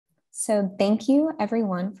So thank you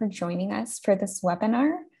everyone for joining us for this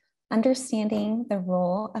webinar, Understanding the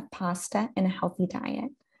Role of Pasta in a Healthy Diet.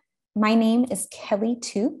 My name is Kelly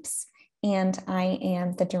Toops, and I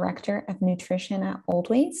am the Director of Nutrition at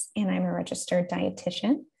Oldways, and I'm a registered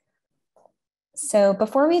dietitian. So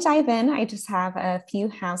before we dive in, I just have a few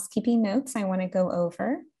housekeeping notes I want to go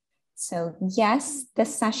over. So yes,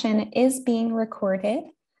 this session is being recorded.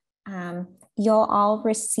 You'll all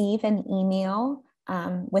receive an email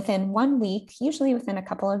within 1 week, usually within a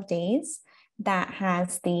couple of days, that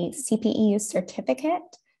has the CPEU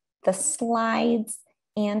certificate, the slides,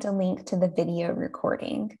 and a link to the video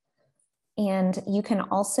recording. And you can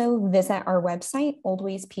also visit our website,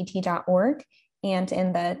 oldwayspt.org, and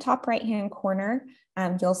in the top right-hand corner,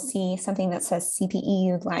 you'll see something that says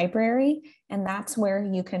CPEU Library, and that's where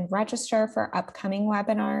you can register for upcoming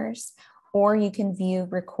webinars, or you can view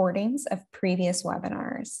recordings of previous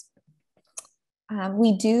webinars.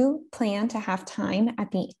 We do plan to have time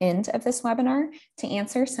at the end of this webinar to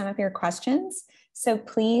answer some of your questions. So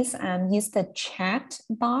please use the chat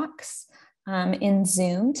box in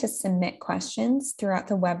Zoom to submit questions throughout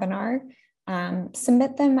the webinar.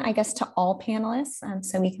 Submit them, I guess, to all panelists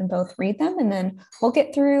so we can both read them, and then we'll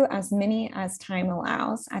get through as many as time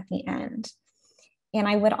allows at the end. And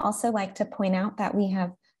I would also like to point out that we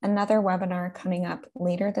have another webinar coming up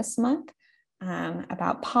later this month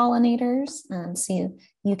about pollinators. So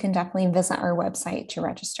you can definitely visit our website to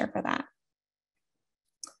register for that.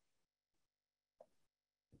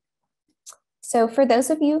 So for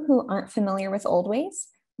those of you who aren't familiar with Oldways,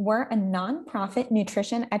 we're a nonprofit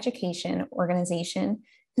nutrition education organization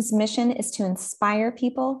whose mission is to inspire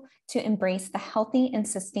people to embrace the healthy and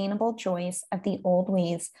sustainable joys of the old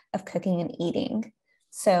ways of cooking and eating.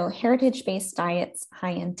 So heritage-based diets,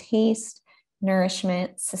 high in taste,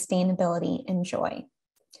 nourishment, sustainability, and joy.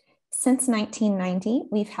 Since 1990,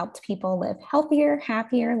 we've helped people live healthier,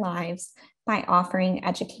 happier lives by offering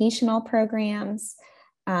educational programs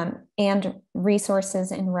and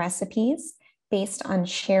resources and recipes based on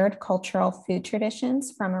shared cultural food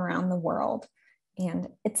traditions from around the world. And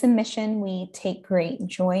it's a mission we take great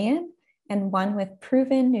joy in, and one with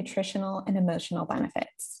proven nutritional and emotional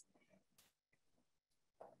benefits.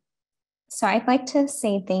 So I'd like to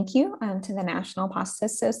say thank you to the National Pasta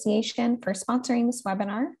Association for sponsoring this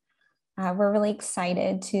webinar. We're really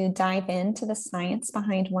excited to dive into the science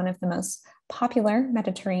behind one of the most popular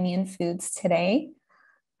Mediterranean foods today.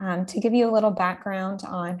 To give you a little background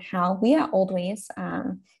on how we at Oldways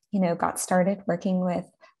got started working with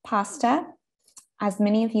pasta. As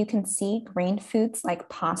many of you can see, grain foods like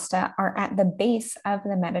pasta are at the base of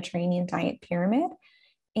the Mediterranean diet pyramid,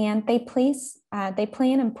 and they play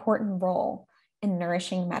an important role in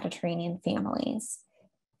nourishing Mediterranean families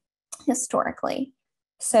historically.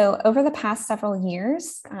 So over the past several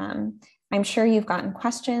years, I'm sure you've gotten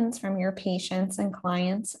questions from your patients and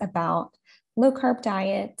clients about low-carb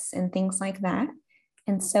diets and things like that.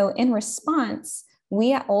 And so in response,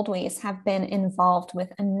 we at Oldways have been involved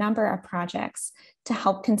with a number of projects to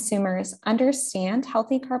help consumers understand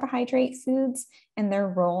healthy carbohydrate foods and their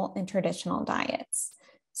role in traditional diets.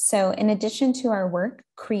 So in addition to our work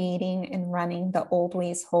creating and running the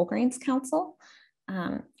Oldways Whole Grains Council,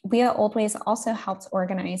 we at Oldways also helped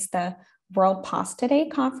organize the World Pasta Day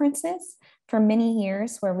conferences for many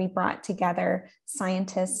years, where we brought together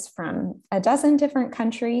scientists from a dozen different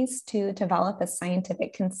countries to develop a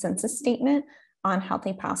scientific consensus statement on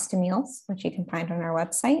healthy pasta meals, which you can find on our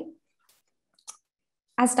website.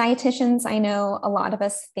 As dietitians, I know a lot of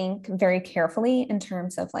us think very carefully in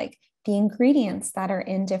terms of like the ingredients that are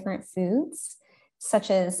in different foods, such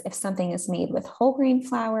as if something is made with whole grain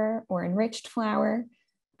flour or enriched flour.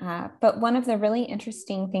 But one of the really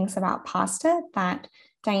interesting things about pasta that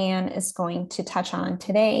Diane is going to touch on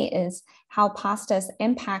today is how pasta's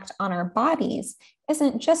impact on our bodies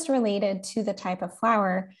isn't just related to the type of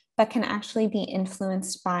flour, but can actually be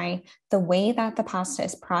influenced by the way that the pasta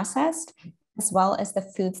is processed, as well as the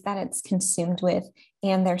foods that it's consumed with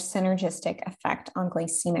and their synergistic effect on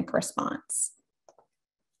glycemic response.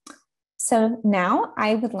 So now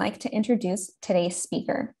I would like to introduce today's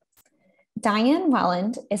speaker. Diane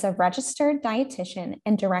Welland is a registered dietitian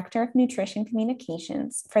and director of nutrition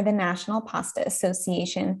communications for the National Pasta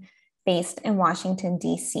Association based in Washington,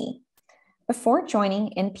 D.C. Before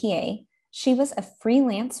joining NPA, she was a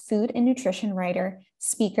freelance food and nutrition writer,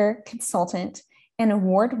 speaker, consultant, and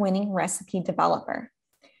award-winning recipe developer.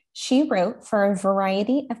 She wrote for a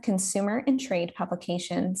variety of consumer and trade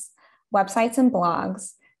publications, websites, and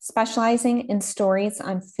blogs, specializing in stories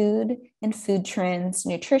on food and food trends,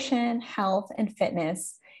 nutrition, health, and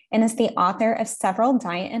fitness, and is the author of several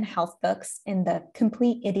diet and health books in the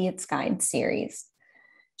Complete Idiot's Guide series.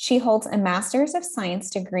 She holds a Master's of Science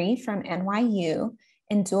degree from NYU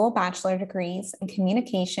and dual bachelor degrees in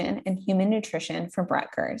communication and human nutrition from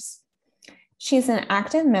Rutgers. She is an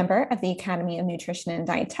active member of the Academy of Nutrition and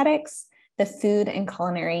Dietetics, the Food and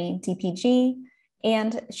Culinary DPG,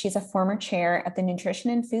 and she's a former chair of the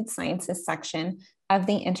Nutrition and Food Sciences section of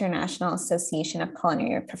the International Association of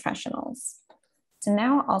Culinary Professionals. So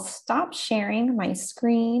now I'll stop sharing my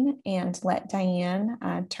screen and let Diane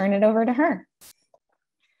turn it over to her.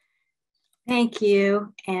 Thank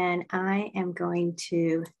you. And I am going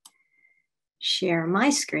to share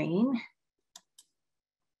my screen.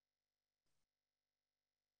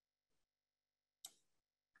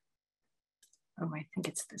 Oh, I think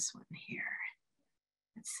it's this one here.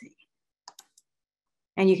 Let's see.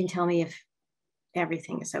 And you can tell me if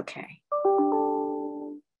everything is okay.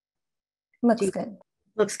 Looks good.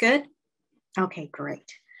 Looks good? Okay,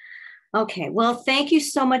 great. Okay, well, thank you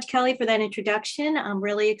so much, Kelly, for that introduction. I'm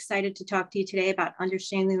really excited to talk to you today about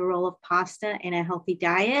understanding the role of pasta in a healthy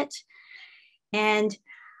diet. And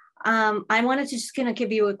I wanted to just gonna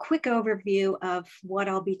give you a quick overview of what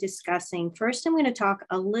I'll be discussing. First, I'm gonna talk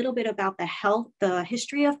a little bit about the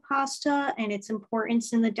history of pasta and its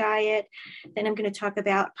importance in the diet. Then I'm gonna talk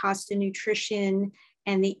about pasta nutrition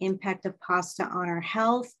and the impact of pasta on our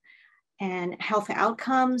health and health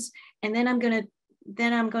outcomes. And then I'm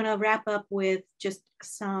gonna wrap up with just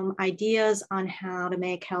some ideas on how to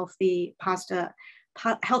make healthy pasta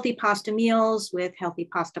meals with healthy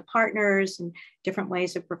pasta partners and different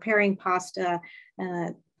ways of preparing pasta,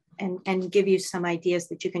 and give you some ideas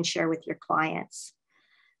that you can share with your clients.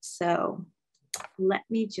 So let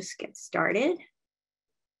me just get started.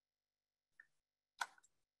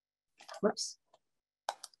 Whoops.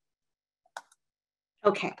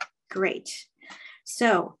 Okay, great.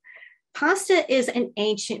 So pasta is an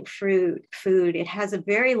ancient food. It has a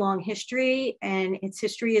very long history, and its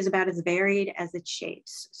history is about as varied as its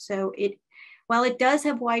shapes. So while it does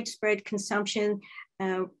have widespread consumption,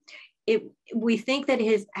 we think that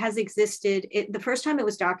it has existed. The first time it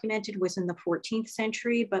was documented was in the 14th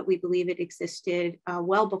century, but we believe it existed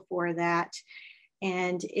well before that.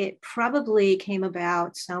 And it probably came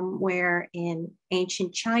about somewhere in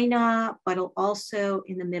ancient China, but also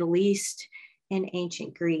in the Middle East and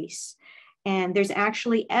ancient Greece. And there's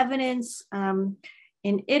actually evidence in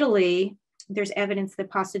Italy, there's evidence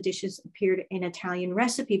that pasta dishes appeared in Italian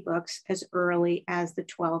recipe books as early as the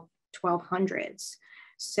 1200s.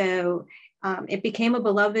 So it became a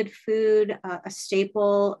beloved food, a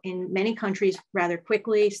staple in many countries rather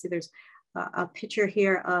quickly. So there's a picture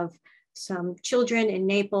here of some children in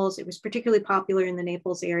Naples. It was particularly popular in the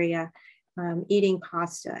Naples area, eating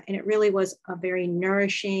pasta. And it really was a very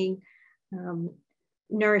nourishing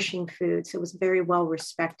food. So it was very well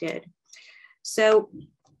respected. So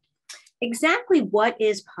exactly what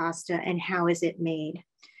is pasta and how is it made?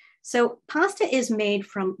 So pasta is made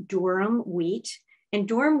from durum wheat, and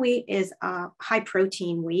durum wheat is a high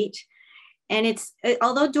protein wheat. And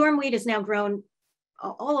although durum wheat is now grown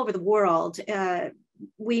all over the world,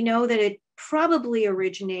 we know that it probably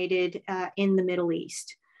originated in the Middle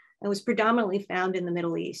East. It was predominantly found in the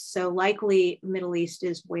Middle East. So likely Middle East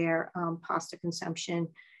is where pasta consumption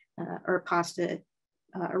or pasta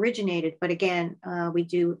originated. But again, we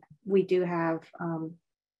do have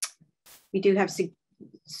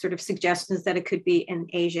sort of suggestions that it could be in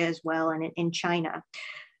Asia as well, and in China.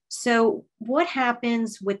 So what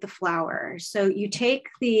happens with the flour? So you take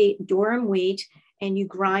the durum wheat and you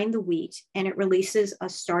grind the wheat, and it releases a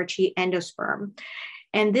starchy endosperm.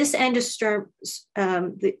 And this endosperm,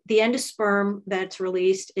 the endosperm that's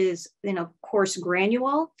released is in a coarse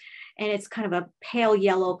granule, and it's kind of a pale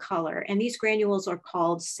yellow color. And these granules are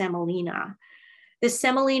called semolina. The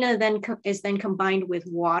semolina is then combined with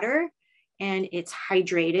water, and it's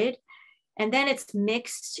hydrated. And then it's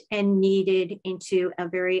mixed and kneaded into a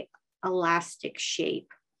very elastic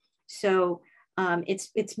shape. So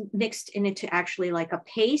it's mixed into actually like a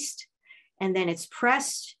paste, and then it's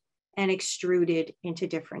pressed and extruded into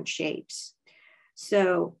different shapes.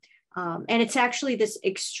 So, and it's actually this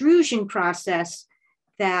extrusion process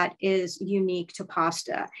that is unique to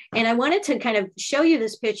pasta. And I wanted to kind of show you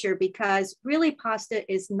this picture because really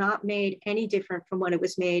pasta is not made any different from what it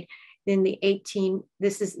was made in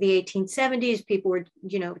this is the 1870s. People were,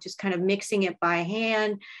 just kind of mixing it by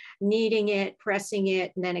hand, kneading it, pressing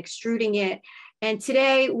it, and then extruding it. And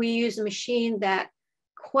today we use a machine that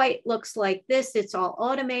quite looks like this. It's all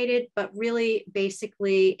automated, but really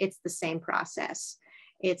basically it's the same process.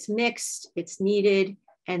 It's mixed, it's kneaded,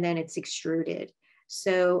 and then it's extruded.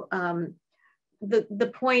 So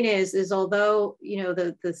the point is although, you know,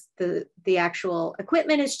 the actual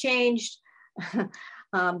equipment has changed,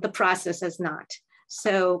 the process has not.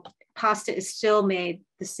 So pasta is still made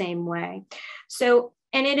the same way. So,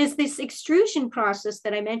 and it is this extrusion process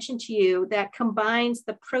that I mentioned to you that combines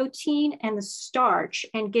the protein and the starch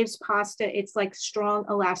and gives pasta its like strong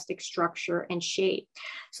elastic structure and shape.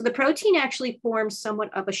 So the protein actually forms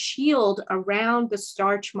somewhat of a shield around the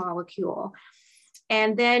starch molecule.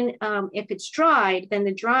 And then if it's dried, then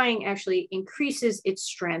the drying actually increases its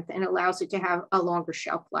strength and allows it to have a longer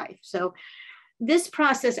shelf life. So this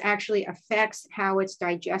process actually affects how it's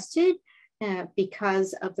digested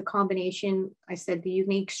because of the combination, I said, the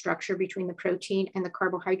unique structure between the protein and the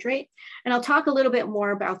carbohydrate. And I'll talk a little bit more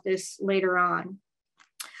about this later on.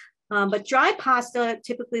 But dry pasta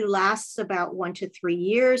typically lasts about 1 to 3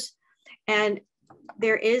 years. And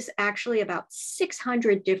there is actually about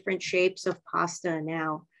 600 different shapes of pasta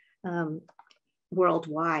now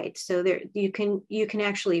worldwide. So there you can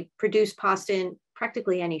actually produce pasta in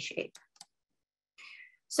practically any shape.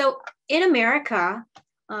 So in America,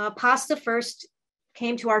 pasta first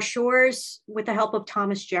came to our shores with the help of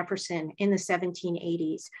Thomas Jefferson in the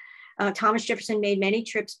 1780s. Thomas Jefferson made many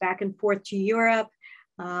trips back and forth to Europe,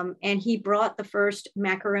 and he brought the first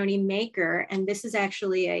macaroni maker. And this is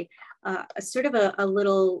actually a sort of a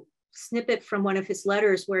little snippet from one of his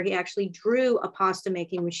letters where he actually drew a pasta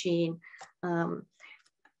making machine,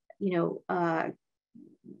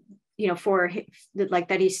 for like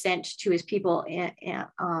that he sent to his people in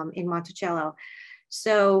Monticello.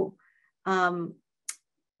 So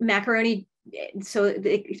macaroni, so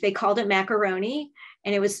they called it macaroni,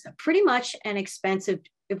 and it was pretty much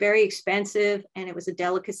very expensive, and it was a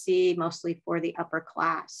delicacy mostly for the upper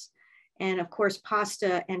class. And of course,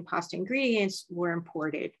 pasta and pasta ingredients were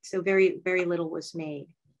imported, so very, very little was made.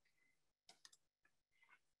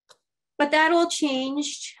 But that all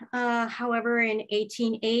changed, however, in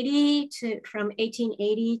 1880 from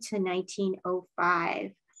 1880 to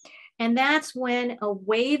 1905. And that's when a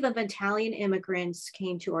wave of Italian immigrants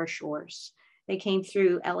came to our shores. They came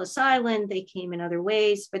through Ellis Island, they came in other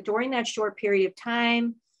ways, but during that short period of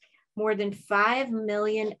time, more than 5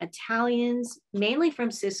 million Italians, mainly from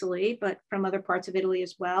Sicily, but from other parts of Italy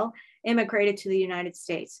as well, immigrated to the United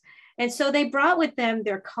States. And so they brought with them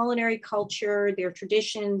their culinary culture, their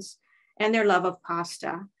traditions, and their love of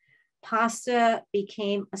pasta. Pasta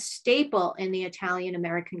became a staple in the Italian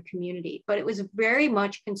American community, but it was very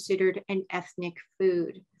much considered an ethnic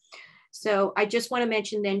food. So I just want to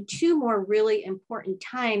mention then 2 more really important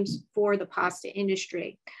times for the pasta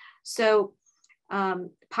industry. So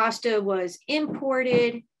pasta was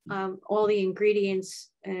imported. All the ingredients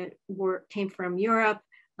came from Europe.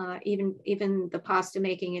 Even the pasta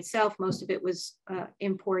making itself, most of it was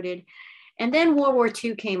imported. And then World War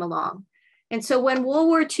II came along. And so when World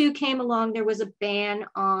War II came along, there was a ban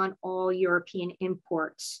on all European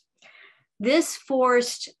imports. This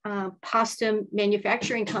forced pasta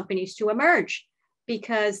manufacturing companies to emerge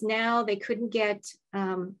because now they couldn't get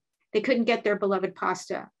their beloved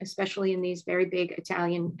pasta, especially in these very big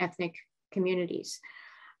Italian ethnic communities.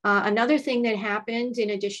 Another thing that happened, in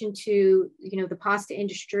addition to the pasta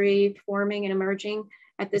industry forming and emerging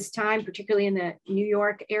at this time, particularly in the New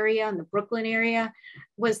York area and the Brooklyn area,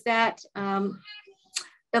 was that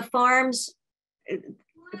the farms,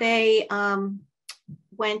 they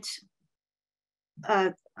went,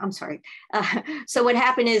 so what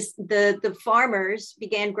happened is the farmers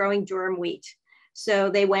began growing durum wheat.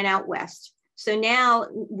 So they went out west. So now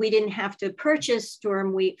we didn't have to purchase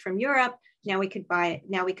durum wheat from Europe. Now we could buy it.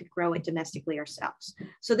 Now we could grow it domestically ourselves.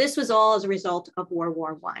 So this was all as a result of World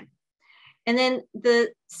War I. And then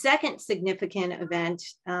the second significant event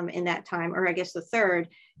in that time, or I guess the third,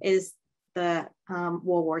 is the World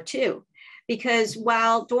War II. Because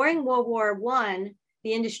while during World War I,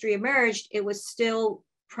 the industry emerged, it was still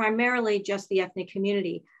primarily just the ethnic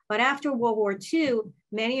community. But after World War II,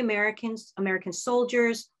 many American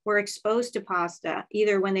soldiers were exposed to pasta,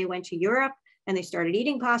 either when they went to Europe and they started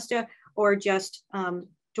eating pasta, or just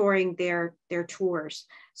during their tours.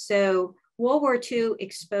 So World War II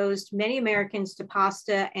exposed many Americans to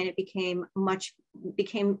pasta, and it became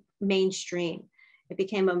mainstream. It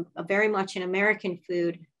became a very much an American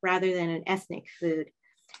food rather than an ethnic food.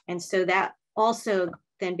 And so that also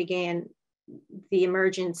then began the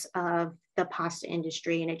emergence of the pasta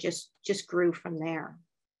industry, and it just grew from there.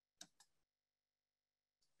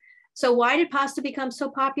 So why did pasta become so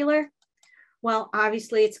popular? Well,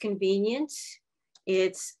 obviously it's convenient.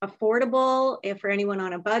 It's affordable for anyone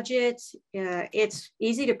on a budget. It's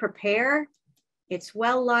easy to prepare. It's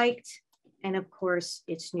well liked. And of course,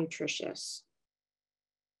 it's nutritious.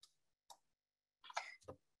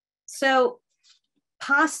 So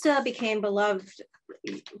pasta became beloved.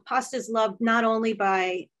 Pasta is loved not only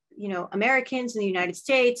by Americans in the United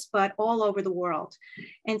States, but all over the world.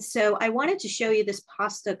 And so I wanted to show you this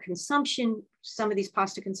pasta consumption, some of these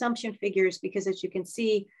pasta consumption figures, because as you can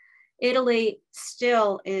see, Italy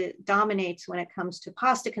still dominates when it comes to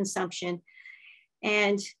pasta consumption.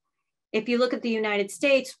 And if you look at the United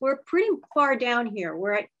States, we're pretty far down here.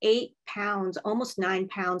 We're at 8 pounds, almost 9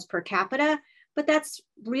 pounds per capita, but that's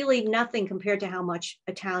really nothing compared to how much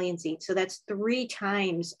Italians eat. So that's 3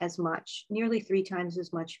 times as much, nearly 3 times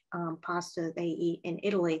as much pasta they eat in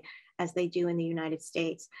Italy as they do in the United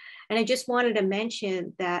States. And I just wanted to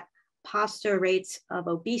mention that pasta rates of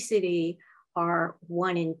obesity are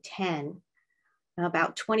 1 in 10,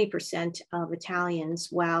 about 20% of Italians,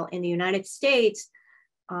 while in the United States,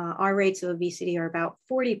 our rates of obesity are about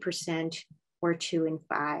 40% or 2 in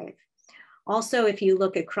 5. Also, if you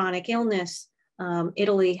look at chronic illness,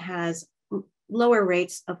 Italy has lower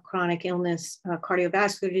rates of chronic illness,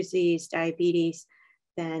 cardiovascular disease, diabetes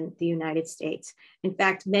than the United States. In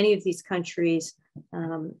fact, many of these countries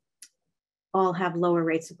all have lower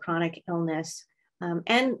rates of chronic illness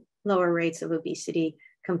and lower rates of obesity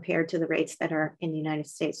compared to the rates that are in the United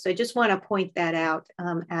States. So I just want to point that out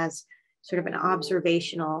as sort of an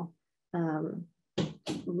observational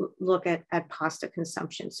look at pasta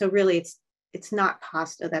consumption. So really it's not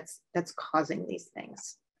pasta that's causing these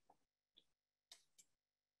things.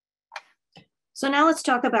 So now let's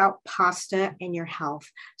talk about pasta and your health.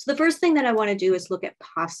 So the first thing that I want to do is look at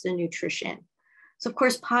pasta nutrition. So of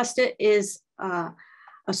course, pasta is a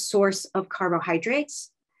source of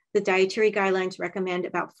carbohydrates. The dietary guidelines recommend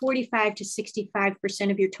about 45 to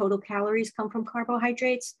 65% of your total calories come from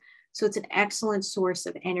carbohydrates. So it's an excellent source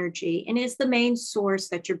of energy and is the main source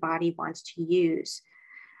that your body wants to use.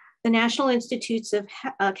 The National Institutes of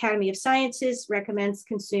Academy of Sciences recommends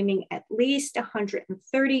consuming at least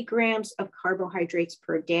 130 grams of carbohydrates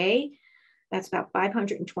per day. That's about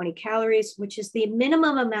 520 calories, which is the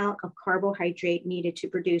minimum amount of carbohydrate needed to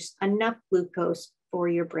produce enough glucose for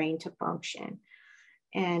your brain to function.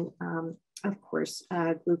 And of course,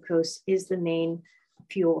 glucose is the main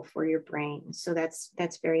fuel for your brain. So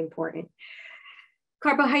that's very important.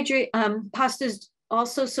 Carbohydrate, pastas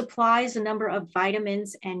also supplies a number of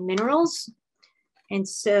vitamins and minerals. And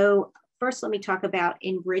so first, let me talk about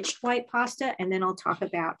enriched white pasta, and then I'll talk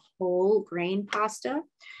about whole grain pasta.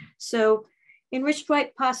 So enriched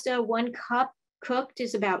white pasta, 1 cup cooked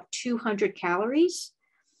is about 200 calories.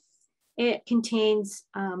 It contains,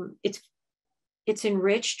 it's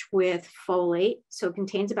enriched with folate. So it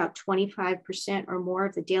contains about 25% or more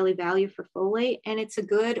of the daily value for folate. And it's a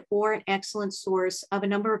good or an excellent source of a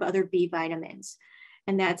number of other B vitamins.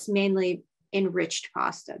 And that's mainly enriched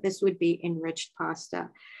pasta. This would be enriched pasta.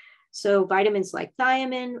 So vitamins like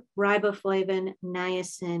thiamine, riboflavin,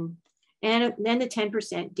 niacin, and then the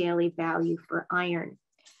 10% daily value for iron.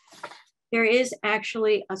 There is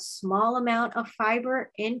actually a small amount of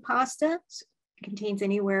fiber in pasta. It contains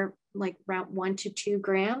anywhere like around 1 to 2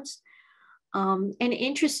 grams. And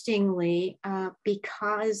interestingly,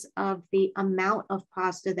 because of the amount of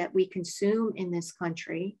pasta that we consume in this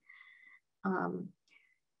country,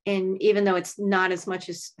 and even though it's not as much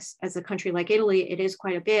as a country like Italy, it is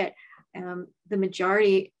quite a bit. The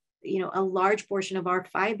majority, a large portion of our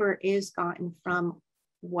fiber is gotten from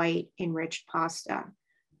white enriched pasta,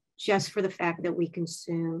 just for the fact that we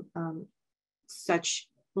consume such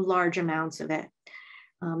large amounts of it,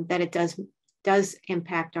 that it does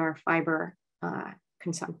impact our fiber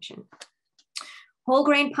consumption. Whole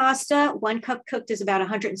grain pasta, 1 cup cooked is about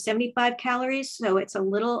 175 calories. So it's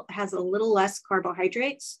has a little less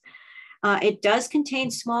carbohydrates. It does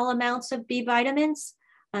contain small amounts of B vitamins,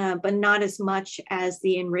 but not as much as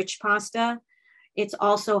the enriched pasta. It's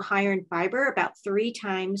also higher in fiber, about 3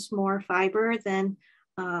 times more fiber than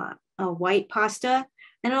a white pasta.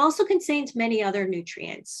 And it also contains many other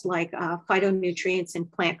nutrients like phytonutrients and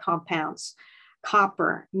plant compounds,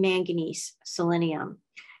 copper, manganese, selenium.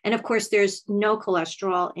 And of course, there's no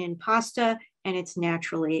cholesterol in pasta, and it's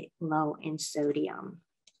naturally low in sodium.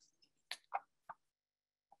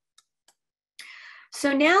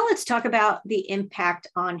 So now let's talk about the impact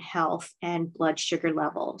on health and blood sugar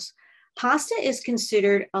levels. Pasta is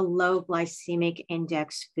considered a low glycemic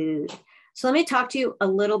index food. So let me talk to you a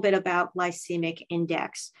little bit about glycemic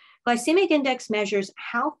index. Glycemic index measures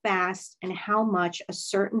how fast and how much a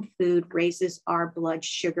certain food raises our blood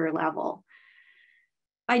sugar level.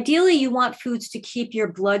 Ideally, you want foods to keep your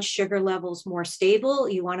blood sugar levels more stable.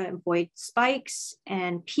 You want to avoid spikes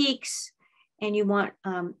and peaks. And you want,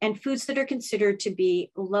 and foods that are considered to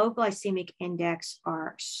be low glycemic index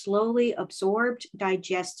are slowly absorbed,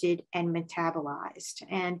 digested, and metabolized.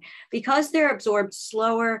 And because they're absorbed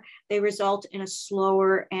slower, they result in a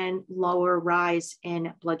slower and lower rise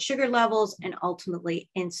in blood sugar levels and ultimately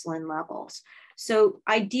insulin levels. So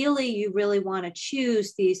ideally, you really want to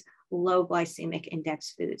choose these low glycemic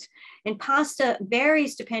index foods. And pasta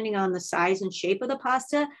varies depending on the size and shape of the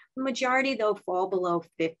pasta. The majority, though, fall below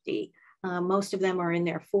 50. Most of them are in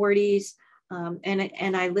their 40s.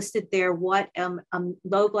 And I listed there what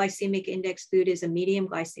low glycemic index food is, a medium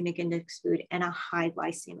glycemic index food, and a high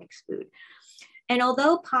glycemic food. And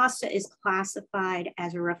although pasta is classified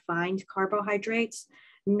as a refined carbohydrates,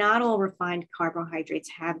 not all refined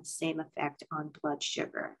carbohydrates have the same effect on blood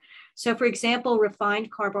sugar. So for example,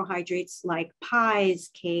 refined carbohydrates like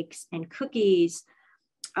pies, cakes, and cookies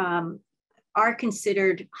are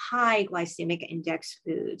considered high glycemic index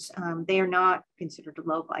foods. They are not considered a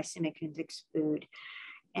low glycemic index food.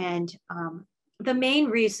 And the main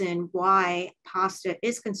reason why pasta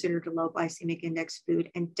is considered a low glycemic index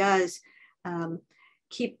food and does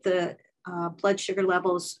keep the blood sugar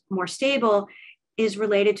levels more stable is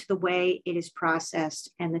related to the way it is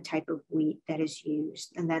processed and the type of wheat that is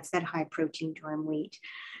used. And that's that high protein durum wheat.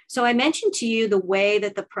 So I mentioned to you the way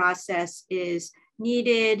that the process is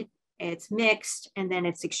kneaded, it's mixed, and then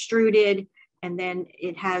it's extruded, and then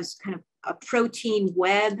it has kind of a protein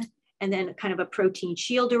web and then kind of a protein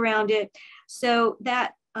shield around it. So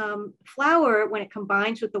that flour, when it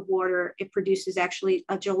combines with the water, it produces actually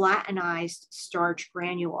a gelatinized starch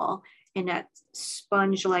granule in that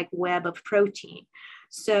sponge-like web of protein.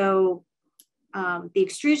 So the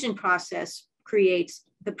extrusion process creates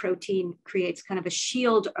kind of a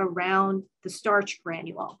shield around the starch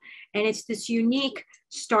granule. And it's this unique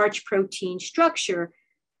starch protein structure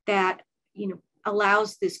that,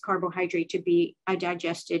 allows this carbohydrate to be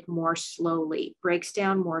digested more slowly, breaks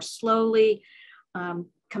down more slowly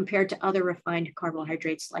compared to other refined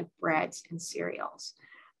carbohydrates like breads and cereals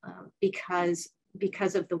because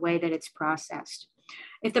of the way that it's processed.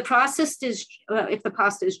 If the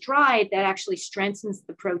pasta is dried, that actually strengthens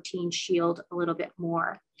the protein shield a little bit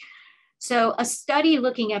more. So a study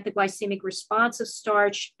looking at the glycemic response of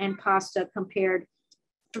starch and pasta compared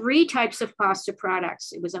 3 types of pasta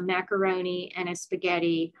products. It was a macaroni and a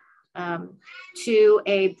spaghetti to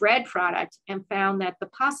a bread product, and found that the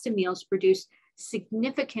pasta meals produced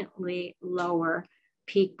significantly lower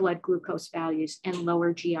peak blood glucose values and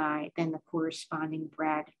lower GI than the corresponding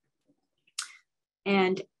bread.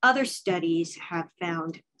 And other studies have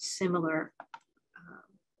found similar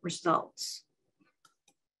results.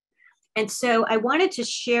 And so I wanted to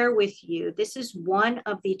share with you, this is one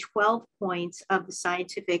of the 12 points of the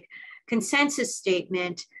scientific consensus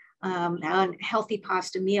statement on healthy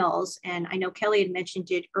pasta meals. And I know Kelly had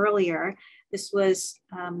mentioned it earlier. This was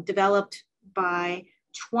developed by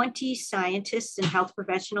 20 scientists and health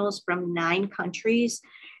professionals from 9 countries,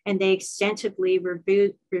 and they extensively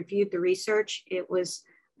reviewed the research. It was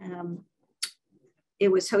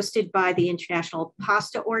hosted by the International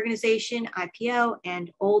Pasta Organization, IPO,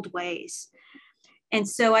 and Oldways. And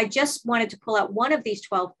so I just wanted to pull out one of these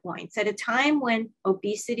 12 points. At a time when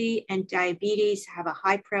obesity and diabetes have a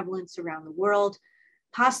high prevalence around the world,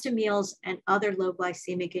 pasta meals and other low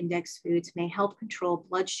glycemic index foods may help control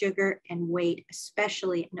blood sugar and weight,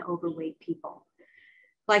 especially in overweight people.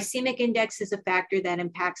 Glycemic index is a factor that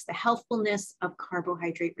impacts the healthfulness of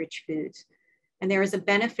carbohydrate-rich foods. And there is a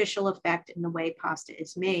beneficial effect in the way pasta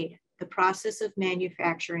is made. The process of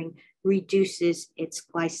manufacturing reduces its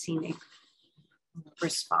glycemic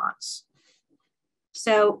response.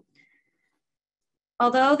 So,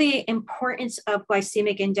 although the importance of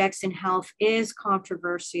glycemic index in health is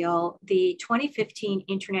controversial, the 2015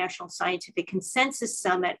 International Scientific Consensus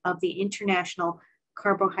Summit of the International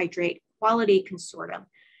Carbohydrate Quality Consortium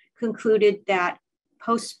concluded that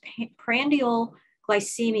postprandial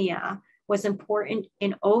glycemia was important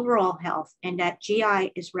in overall health, and that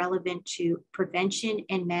GI is relevant to prevention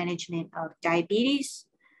and management of diabetes,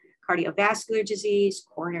 cardiovascular disease,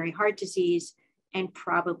 coronary heart disease, and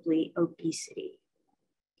probably obesity.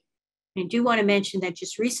 And I do want to mention that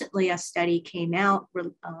just recently a study came out,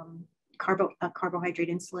 a carbohydrate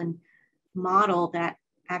insulin model that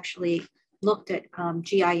actually looked at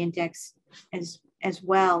GI index as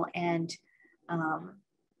well, and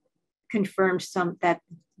confirmed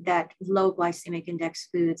that low glycemic index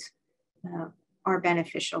foods are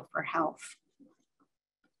beneficial for health.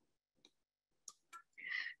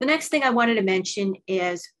 The next thing I wanted to mention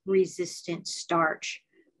is resistant starch.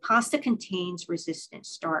 Pasta contains resistant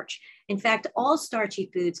starch. In fact, all starchy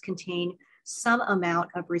foods contain some amount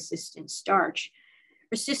of resistant starch.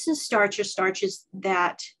 Resistant starch are starches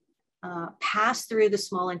that pass through the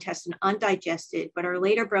small intestine undigested, but are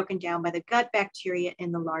later broken down by the gut bacteria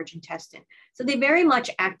in the large intestine. So they very much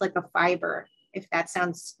act like a fiber, if that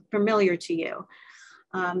sounds familiar to you.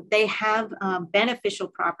 They have beneficial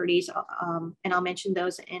properties, and I'll mention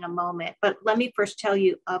those in a moment. But let me first tell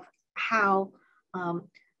you of how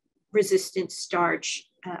resistant starch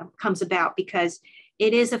comes about, because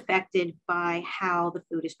it is affected by how the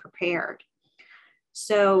food is prepared.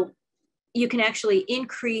 So you can actually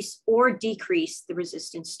increase or decrease the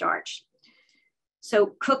resistant starch.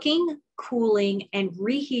 So cooking, cooling, and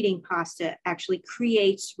reheating pasta actually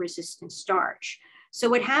creates resistant starch. So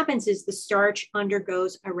what happens is the starch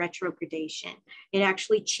undergoes a retrogradation. It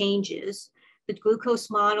actually changes. The glucose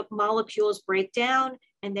molecules break down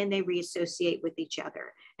and then they reassociate with each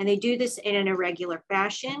other. And they do this in an irregular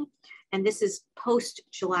fashion. And this is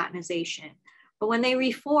post-gelatinization. But when they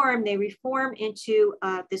reform into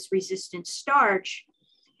this resistant starch,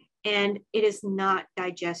 and it is not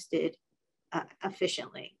digested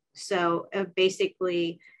efficiently. So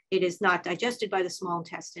basically, it is not digested by the small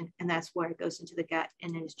intestine, and that's where it goes into the gut,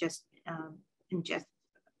 and then it's just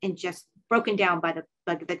broken down by the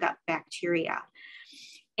gut bacteria.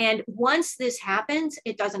 And once this happens,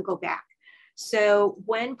 it doesn't go back. So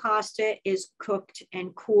when pasta is cooked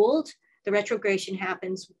and cooled, the retrogradation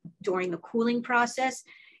happens during the cooling process.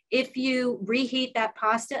 If you reheat that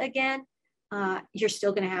pasta again, you're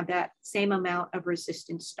still going to have that same amount of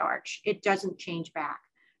resistant starch. It doesn't change back.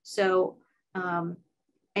 So, and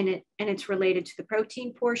it's related to the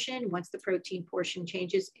protein portion. Once the protein portion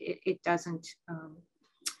changes, it doesn't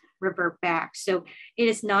revert back. So it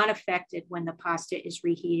is not affected when the pasta is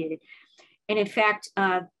reheated. And in fact,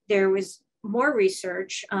 there was more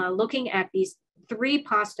research looking at these 3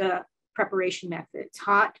 pasta preparation methods: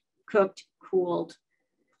 hot, cooked, cooled,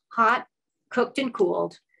 hot, cooked and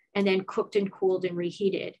cooled, and then cooked and cooled and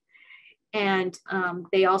reheated. And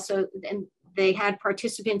they had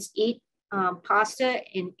participants eat pasta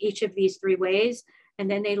in each of these 3 ways.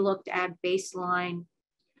 And then they looked at baseline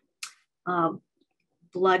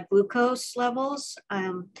blood glucose levels.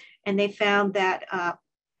 And they found that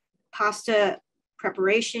pasta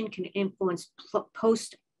preparation can influence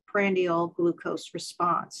postprandial glucose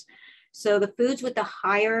response. So the foods with the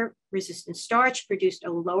higher resistant starch produced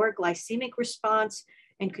a lower glycemic response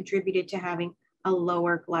and contributed to having a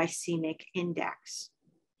lower glycemic index.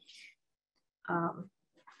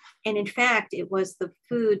 And in fact, it was the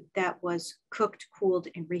food that was cooked, cooled,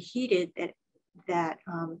 and reheated that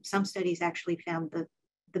some studies actually found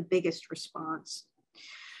the biggest response.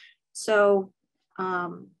 So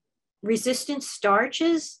resistant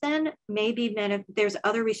starches then may be, there's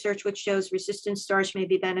other research which shows resistant starch may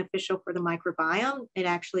be beneficial for the microbiome. It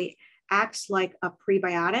actually acts like a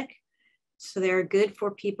prebiotic. So they're good for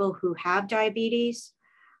people who have diabetes.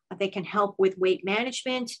 They can help with weight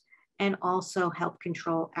management and also help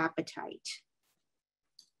control appetite.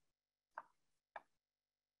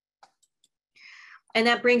 And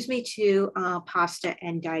that brings me to pasta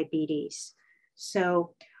and diabetes.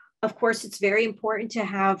 So of course, it's very important to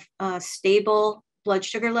have stable blood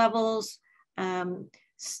sugar levels and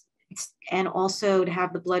also to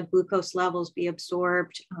have the blood glucose levels be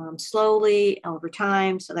absorbed slowly over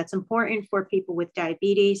time. So that's important for people with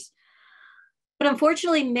diabetes. But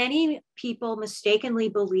unfortunately, many people mistakenly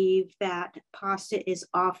believe that pasta is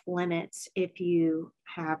off limits if you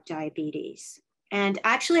have diabetes. And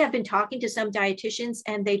actually, I've been talking to some dietitians,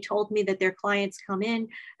 and they told me that their clients come in,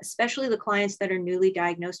 especially the clients that are newly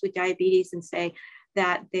diagnosed with diabetes, and say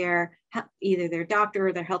that either their doctor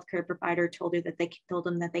or their healthcare provider told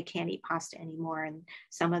them that they can't eat pasta anymore. And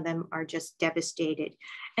some of them are just devastated.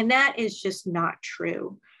 And that is just not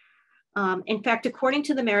true. In fact, according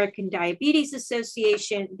to the American Diabetes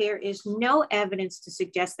Association, there is no evidence to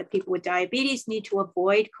suggest that people with diabetes need to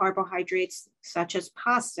avoid carbohydrates such as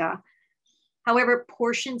pasta. However,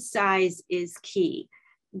 portion size is key.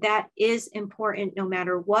 That is important no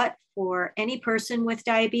matter what for any person with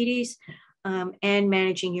diabetes and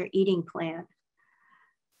managing your eating plan.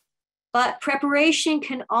 But preparation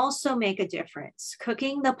can also make a difference.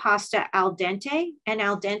 Cooking the pasta al dente, and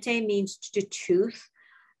al dente means to tooth.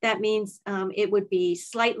 That means it would be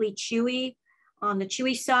slightly chewy on the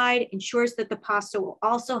chewy side, ensures that the pasta will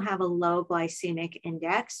also have a low glycemic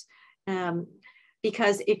index.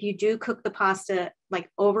 Because if you do cook the pasta, like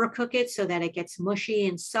overcook it so that it gets mushy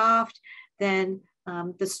and soft, then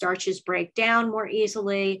the starches break down more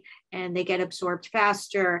easily and they get absorbed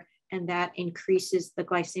faster and that increases the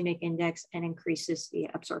glycemic index and increases the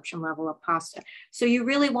absorption level of pasta. So you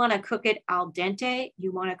really want to cook it al dente.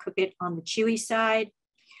 You want to cook it on the chewy side.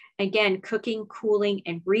 Again, cooking, cooling,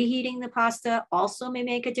 and reheating the pasta also may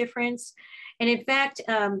make a difference. And in fact,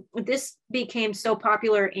 this became so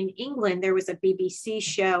popular in England. There was a BBC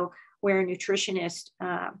show where a nutritionist,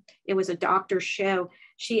 it was a doctor's show.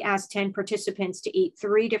 She asked 10 participants to eat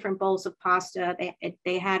 3 different bowls of pasta.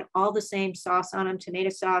 They had all the same sauce on them, tomato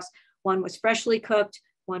sauce. One was freshly cooked,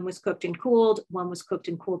 one was cooked and cooled, one was cooked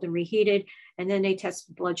and cooled and reheated. And then they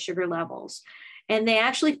tested blood sugar levels. And they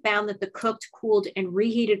actually found that the cooked, cooled, and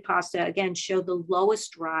reheated pasta, again, showed the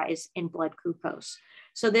lowest rise in blood glucose.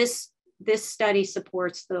 So this study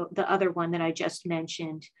supports the other one that I just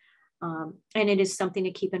mentioned. And it is something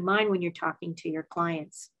to keep in mind when you're talking to your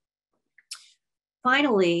clients.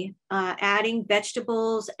 Finally, adding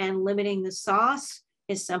vegetables and limiting the sauce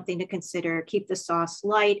is something to consider. Keep the sauce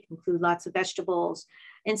light, include lots of vegetables.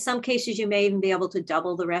 In some cases, you may even be able to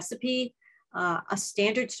double the recipe. A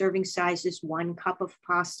standard serving size is 1 cup of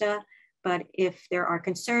pasta, but if there are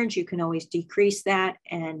concerns, you can always decrease that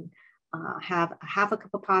and have a half a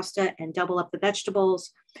cup of pasta and double up the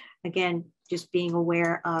vegetables. Again, just being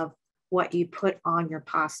aware of what you put on your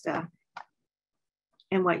pasta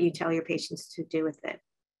and what you tell your patients to do with it.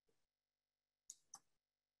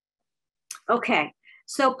 Okay,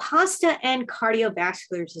 so pasta and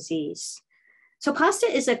cardiovascular disease. So pasta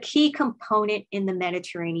is a key component in the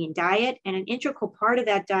Mediterranean diet and an integral part of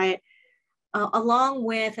that diet, along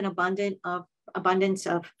with an abundance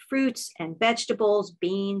of fruits and vegetables,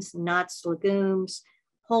 beans, nuts, legumes,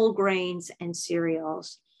 whole grains, and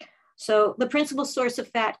cereals. So the principal source of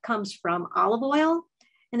fat comes from olive oil,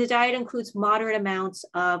 and the diet includes moderate amounts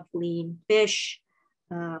of lean fish,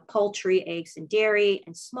 poultry, eggs, and dairy,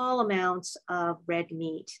 and small amounts of red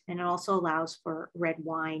meat. And it also allows for red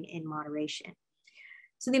wine in moderation.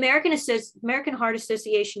 So the American Heart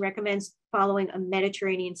Association recommends following a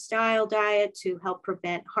Mediterranean style diet to help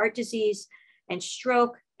prevent heart disease and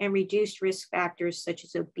stroke and reduce risk factors such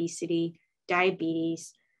as obesity,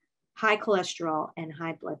 diabetes, high cholesterol, and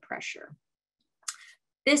high blood pressure.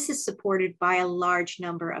 This is supported by a large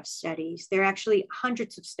number of studies. There are actually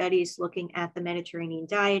hundreds of studies looking at the Mediterranean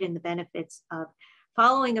diet and the benefits of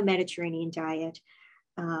following a Mediterranean diet.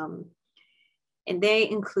 And they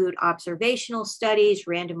include observational studies,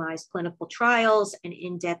 randomized clinical trials, and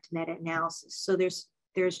in-depth meta-analysis. So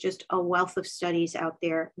there's just a wealth of studies out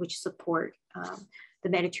there which support the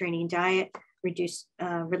Mediterranean diet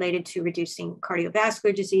related to reducing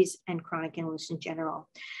cardiovascular disease and chronic illness in general.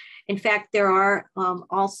 In fact, there are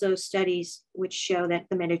also studies which show that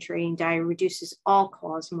the Mediterranean diet reduces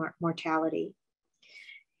all-cause mortality.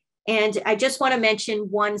 And I just want to mention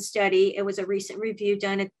one study. It was a recent review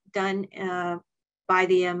by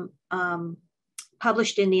the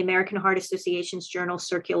published in the American Heart Association's journal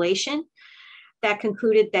Circulation that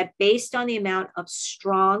concluded that based on the amount of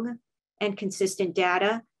strong and consistent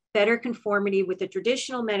data, better conformity with the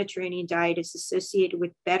traditional Mediterranean diet is associated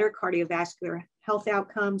with better cardiovascular health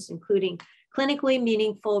outcomes, including clinically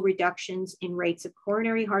meaningful reductions in rates of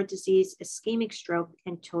coronary heart disease, ischemic stroke,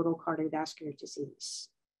 and total cardiovascular disease.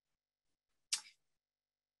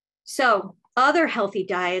 So other healthy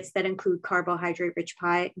diets that include carbohydrate-rich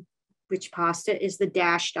pasta is the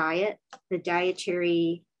DASH diet, the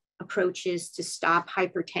dietary approaches to stop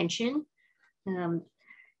hypertension.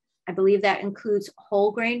 I believe that includes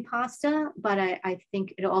whole grain pasta, but I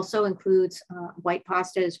think it also includes white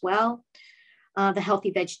pasta as well. The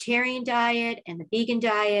healthy vegetarian diet and the vegan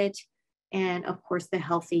diet, and of course the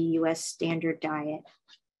healthy US standard diet.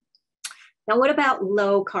 Now, what about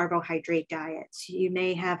low carbohydrate diets? You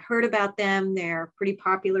may have heard about them. They're pretty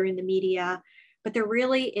popular in the media, but there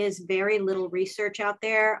really is very little research out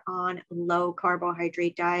there on low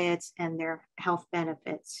carbohydrate diets and their health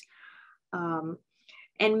benefits.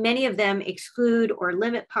 And many of them exclude or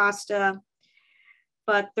limit pasta,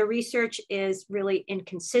 but the research is really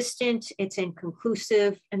inconsistent, it's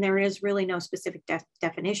inconclusive, and there is really no specific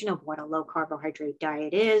definition of what a low carbohydrate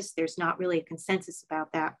diet is. There's not really a consensus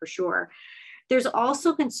about that for sure. There's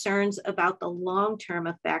also concerns about the long-term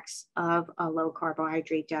effects of a low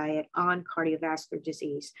carbohydrate diet on cardiovascular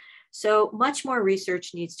disease. So much more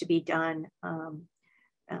research needs to be done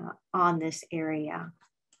on this area.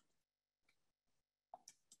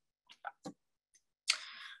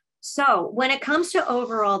 So when it comes to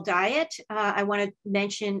overall diet, I want to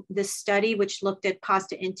mention this study which looked at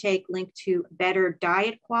pasta intake linked to better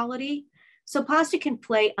diet quality. So pasta can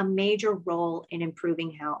play a major role in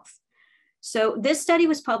improving health. So this study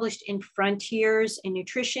was published in Frontiers in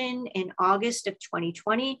Nutrition in August of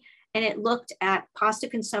 2020, and it looked at pasta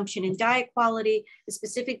consumption and diet quality. It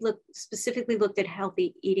specifically looked at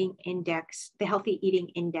healthy eating index, the healthy eating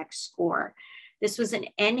index score. This was an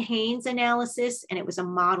NHANES analysis, and it was a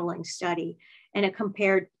modeling study, and it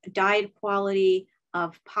compared diet quality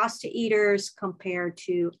of pasta eaters compared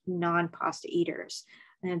to non-pasta eaters.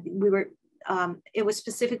 And it was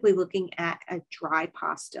specifically looking at a dry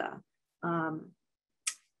pasta.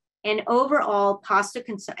 And overall pasta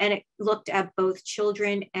and it looked at both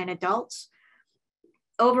children and adults.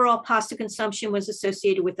 Overall pasta consumption was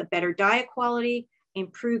associated with a better diet quality,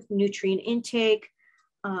 improved nutrient intake,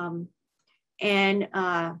 and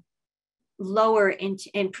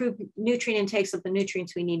improved nutrient intakes of the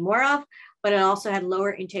nutrients we need more of, but it also had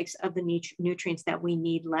lower intakes of the nutrients that we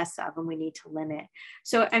need less of and we need to limit.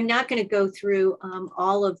 So I'm not going to go through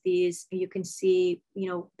all of these. You can see,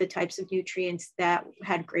 the types of nutrients that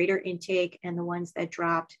had greater intake and the ones that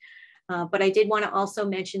dropped. But I did want to also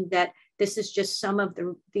mention that this is just some of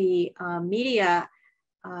the media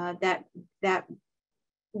that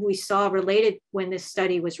we saw related when this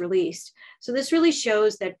study was released. So this really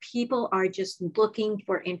shows that people are just looking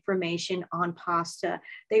for information on pasta.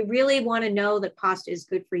 They really want to know that pasta is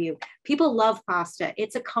good for you. People love pasta.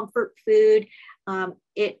 It's a comfort food.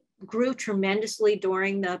 It grew tremendously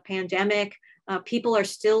during the pandemic. People are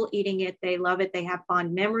still eating it. They love it. They have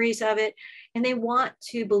fond memories of it. And they want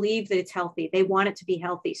to believe that it's healthy. They want it to be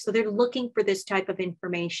healthy. So they're looking for this type of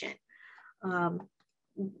information.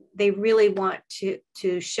 They really want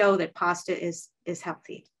to show that pasta is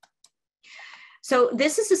healthy. So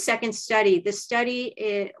this is the second study. This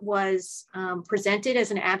study was presented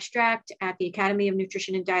as an abstract at the Academy of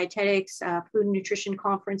Nutrition and Dietetics Food and Nutrition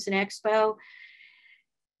Conference and Expo,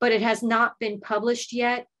 but it has not been published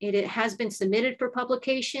yet. It has been submitted for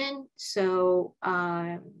publication. So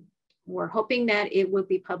we're hoping that it will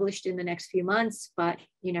be published in the next few months, but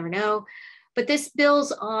you never know. But this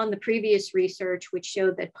builds on the previous research, which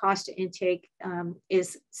showed that pasta intake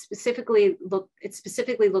specifically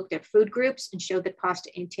looked at food groups and showed that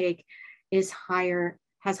pasta intake has higher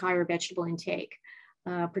vegetable intake,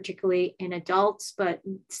 particularly in adults, but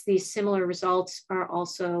these similar results are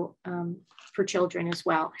also for children as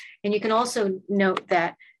well. And you can also note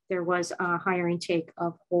that there was a higher intake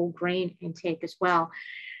of whole grain intake as well.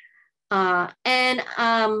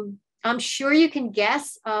 I'm sure you can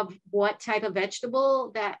guess of what type of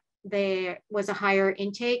vegetable that there was a higher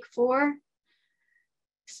intake for.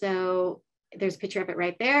 So there's a picture of it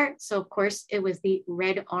right there. So of course it was the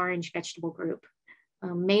red-orange vegetable group,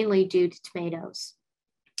 mainly due to tomatoes,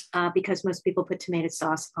 because most people put tomato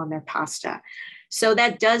sauce on their pasta. So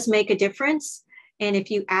that does make a difference. And if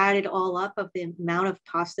you add it all up of the amount of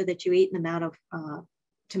pasta that you eat and the amount of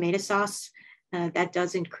tomato sauce, that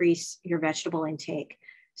does increase your vegetable intake.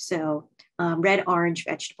 So red-orange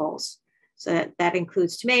vegetables. So that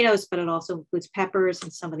includes tomatoes, but it also includes peppers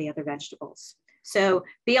and some of the other vegetables. So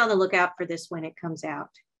be on the lookout for this when it comes out.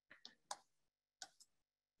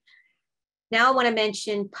 Now I want to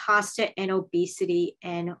mention pasta and obesity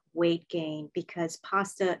and weight gain, because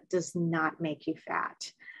pasta does not make you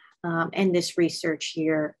fat. And this research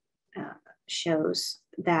here shows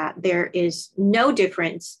that there is no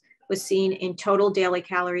difference was seen in total daily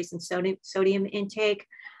calories and sodium intake.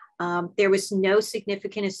 There was no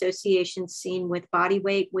significant association seen with body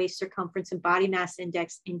weight, waist circumference, and body mass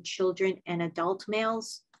index in children and adult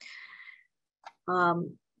males.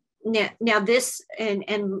 Now this,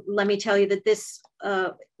 and let me tell you that this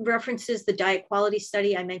references the diet quality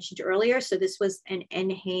study I mentioned earlier. So this was an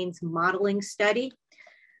NHANES modeling study.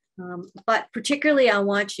 But particularly I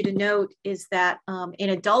want you to note is that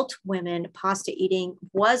in adult women, pasta eating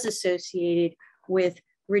was associated with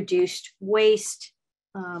reduced waist,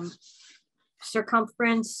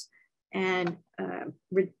 circumference, and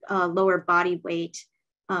lower body weight,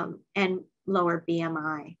 and lower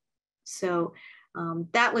BMI. So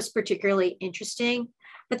that was particularly interesting,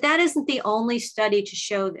 but that isn't the only study to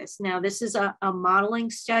show this. Now, this is a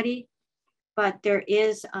modeling study, but there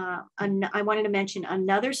is, I wanted to mention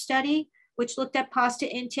another study which looked at pasta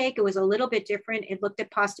intake. It was a little bit different. It looked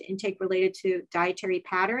at pasta intake related to dietary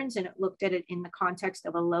patterns, and it looked at it in the context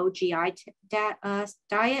of a low GI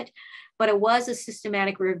diet, but it was a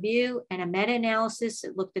systematic review and a meta-analysis.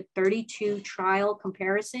 It looked at 32 trial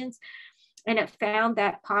comparisons, and it found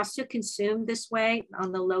that pasta consumed this way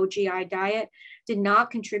on the low GI diet did not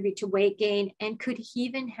contribute to weight gain and could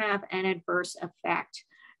even have an adverse effect.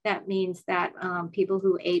 That means that people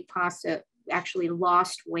who ate pasta actually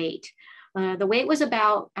lost weight. The weight was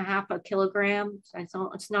about 0.5 kilogram.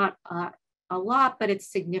 So it's not a lot, but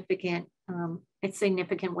it's significant. It's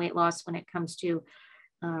significant weight loss when it comes to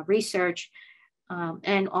research.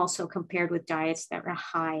 and also compared with diets that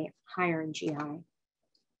are higher in GI.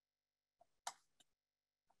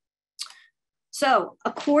 So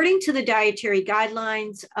according to the dietary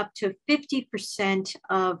guidelines, up to 50%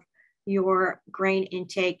 of your grain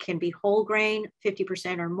intake can be whole grain,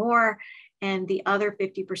 50% or more, and the other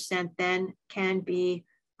 50% then can be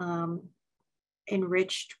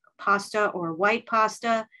enriched pasta or white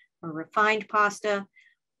pasta or refined pasta.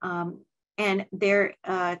 And their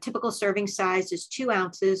typical serving size is 2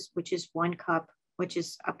 ounces, which is 1 cup, which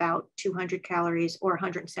is about 200 calories or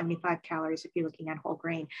 175 calories if you're looking at whole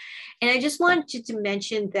grain. And I just wanted to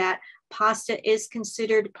mention that pasta is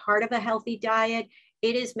considered part of a healthy diet.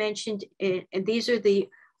 It is mentioned, and these are the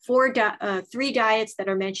 3 diets that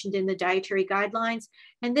are mentioned in the dietary guidelines.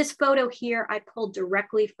 And this photo here, I pulled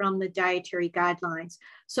directly from the dietary guidelines.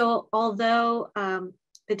 So although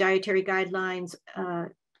the dietary guidelines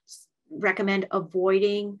recommend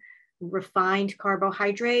avoiding refined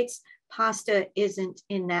carbohydrates, pasta isn't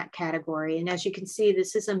in that category. And as you can see,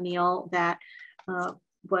 this is a meal that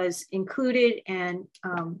was included and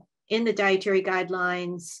in the dietary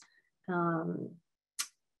guidelines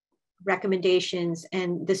recommendations.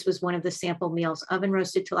 And this was one of the sample meals: oven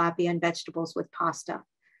roasted tilapia and vegetables with pasta.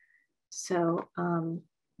 So,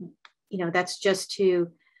 you know, that's just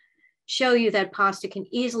to show you that pasta can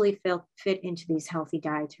easily fit into these healthy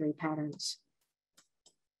dietary patterns.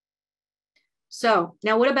 So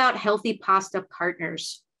now what about healthy pasta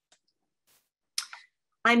partners?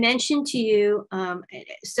 I mentioned to you,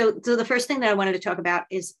 so the first thing that I wanted to talk about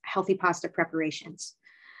is healthy pasta preparations.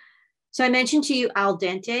 So I mentioned to you al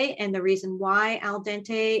dente, and the reason why al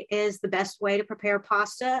dente is the best way to prepare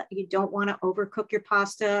pasta. You don't want to overcook your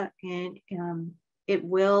pasta, and it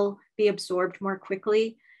will be absorbed more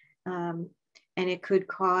quickly, and it could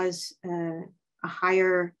cause a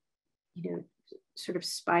higher, you know, sort of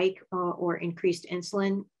spike or increased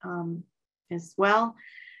insulin as well.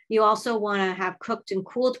 You also want to have cooked and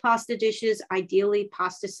cooled pasta dishes, ideally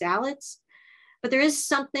pasta salads. But there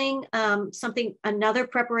is another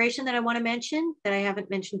preparation that I want to mention that I haven't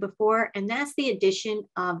mentioned before, and that's the addition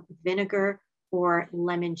of vinegar or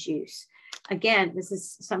lemon juice. Again, this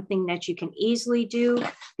is something that you can easily do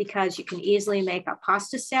because you can easily make a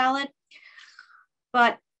pasta salad.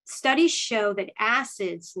 But studies show that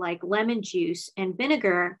acids like lemon juice and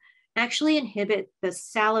vinegar actually inhibit the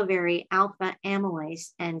salivary alpha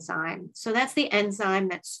amylase enzyme. So that's the enzyme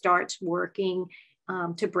that starts working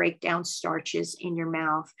to break down starches in your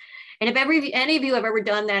mouth. And if any of you have ever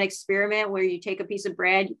done that experiment where you take a piece of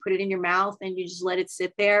bread, you put it in your mouth and you just let it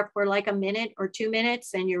sit there for like a minute or 2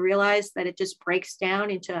 minutes, and you realize that it just breaks down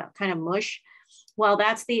into kind of mush, well,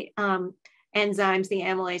 that's the enzymes, the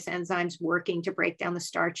amylase enzymes working to break down the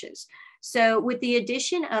starches. So with the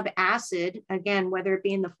addition of acid, again, whether it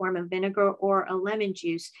be in the form of vinegar or a lemon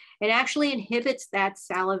juice, it actually inhibits that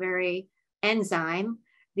salivary enzyme,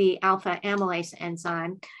 the alpha amylase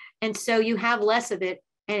enzyme. And so you have less of it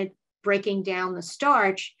and it's breaking down the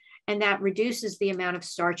starch, and that reduces the amount of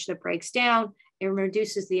starch that breaks down. It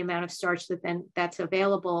reduces the amount of starch that's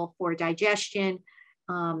available for digestion.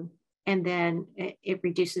 And then it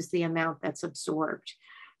reduces the amount that's absorbed.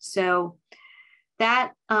 So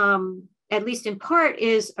that, at least in part,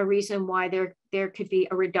 is a reason why there could be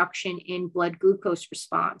a reduction in blood glucose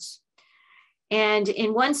response. And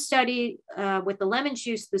in one study with the lemon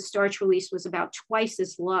juice, the starch release was about twice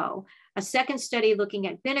as low. A second study looking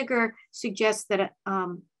at vinegar suggests that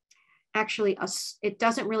actually it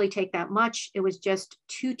doesn't really take that much. It was just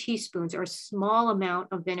 2 teaspoons or a small amount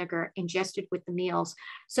of vinegar ingested with the meals.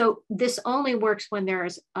 So this only works when there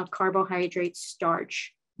is a carbohydrate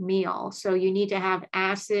starch meal. So you need to have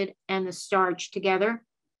acid and the starch together,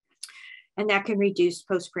 and that can reduce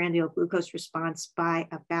postprandial glucose response by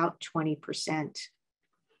about 20%.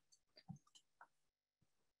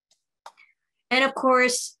 And of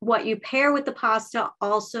course, what you pair with the pasta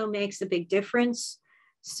also makes a big difference.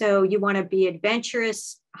 So you want to be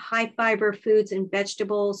adventurous. High fiber foods and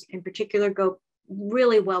vegetables in particular go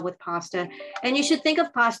really well with pasta. And you should think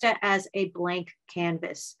of pasta as a blank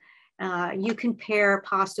canvas. You can pair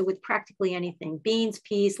pasta with practically anything: beans,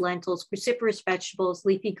 peas, lentils, cruciferous vegetables,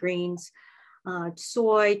 leafy greens,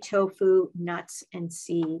 soy, tofu, nuts, and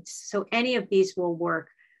seeds. So any of these will work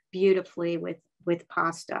beautifully with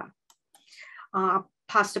pasta.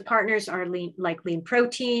 Pasta partners are lean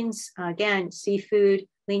proteins, again, seafood,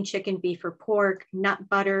 lean chicken, beef, or pork, nut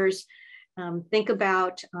butters. Think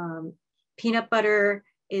about peanut butter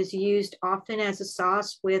is used often as a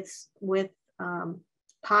sauce with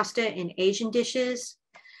pasta in Asian dishes,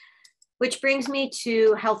 which brings me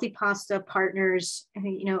to healthy pasta partners,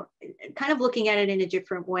 you know, kind of looking at it in a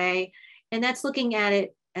different way. And that's looking at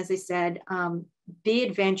it, as I said, be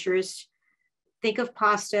adventurous. Think of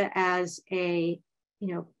pasta as a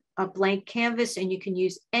blank canvas, and you can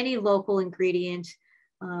use any local ingredient,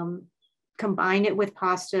 combine it with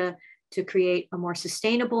pasta to create a more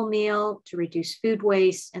sustainable meal, to reduce food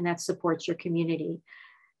waste, and that supports your community.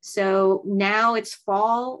 So now it's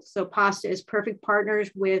fall, so pasta is perfect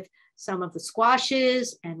partners with some of the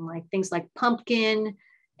squashes and like things like pumpkin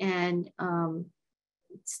and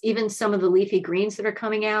even some of the leafy greens that are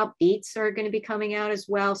coming out. Beets are going to be coming out as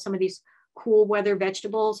well. Some of these cool weather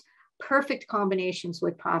vegetables, perfect combinations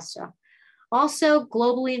with pasta. Also,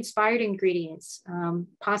 globally inspired ingredients.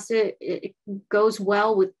 Pasta, it goes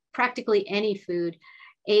well with practically any food,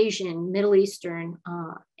 Asian, Middle Eastern,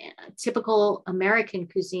 typical American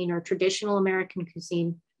cuisine or traditional American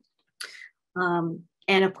cuisine,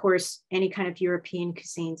 and of course, any kind of European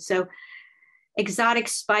cuisine. So exotic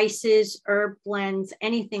spices, herb blends,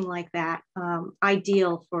 anything like that,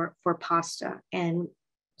 ideal for pasta, and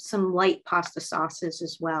some light pasta sauces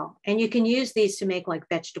as well. And you can use these to make like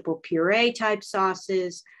vegetable puree type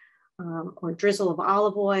sauces, or drizzle of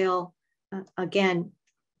olive oil. Again,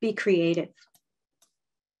 be creative.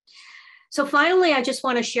 So finally, I just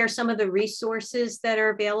want to share some of the resources that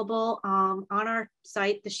are available on our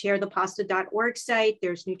site, the sharethepasta.org site.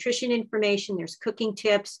 There's nutrition information, there's cooking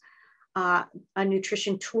tips, a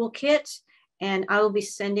nutrition toolkit, and I will be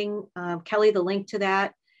sending Kelly the link to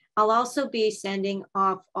that. I'll also be sending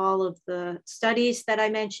off all of the studies that I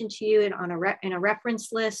mentioned to you in a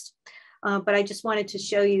reference list, but I just wanted to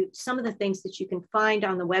show you some of the things that you can find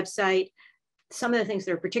on the website. Some of the things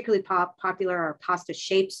that are particularly popular are pasta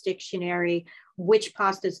shapes dictionary, which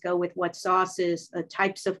pastas go with what sauces,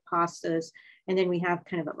 types of pastas, and then we have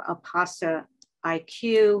kind of a pasta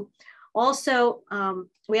IQ. Also,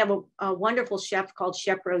 we have a wonderful chef called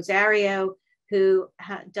Chef Rosario, who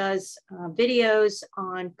does videos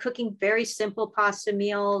on cooking very simple pasta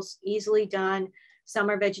meals, easily done. Some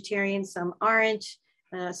are vegetarian, some aren't,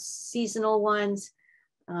 seasonal ones.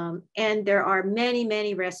 And there are many,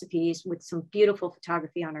 many recipes with some beautiful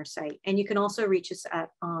photography on our site. And you can also reach us at,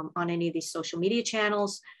 on any of these social media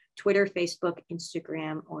channels, Twitter, Facebook,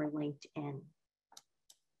 Instagram, or LinkedIn.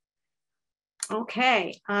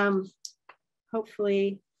 Okay,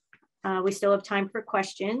 hopefully we still have time for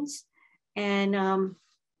questions. And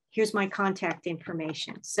here's my contact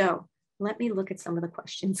information. So let me look at some of the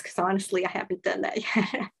questions, because honestly, I haven't done that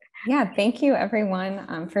yet. Yeah, thank you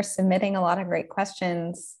everyone for submitting a lot of great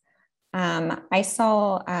questions. I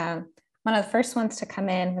saw one of the first ones to come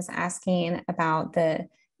in was asking about the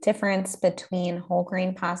difference between whole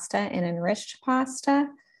grain pasta and enriched pasta.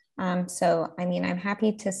 So, I mean, I'm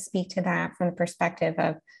happy to speak to that from the perspective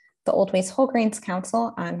of the Oldways Whole Grains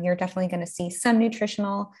Council. You're definitely going to see some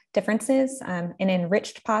nutritional differences. In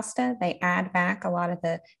enriched pasta, they add back a lot of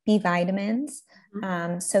the B vitamins.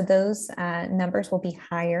 So those numbers will be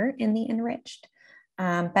higher in the enriched.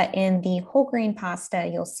 But in the whole grain pasta,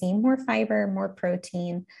 you'll see more fiber, more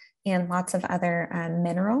protein, and lots of other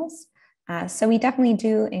minerals. So we definitely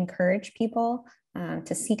do encourage people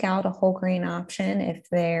to seek out a whole grain option if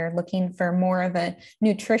they're looking for more of a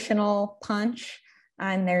nutritional punch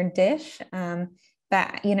on their dish.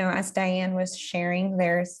 But, you know, as Diane was sharing,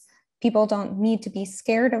 people don't need to be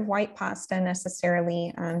scared of white pasta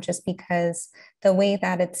necessarily, just because the way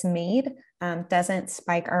that it's made doesn't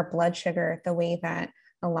spike our blood sugar the way that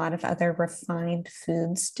a lot of other refined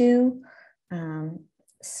foods do.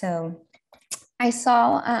 So I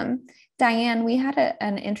saw, Diane, we had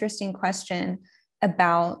an interesting question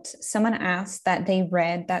about, someone asked that they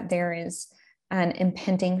read that there is an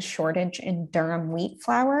impending shortage in durum wheat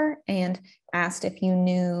flour, and asked if you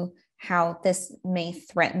knew how this may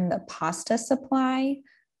threaten the pasta supply,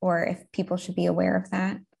 or if people should be aware of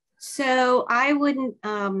that. So I wouldn't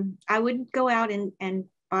go out and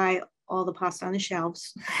buy all the pasta on the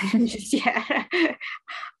shelves just yet.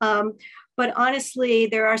 But honestly,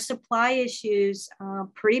 there are supply issues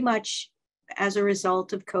pretty much as a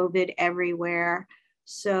result of COVID everywhere.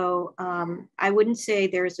 So I wouldn't say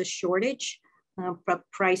there's a shortage, but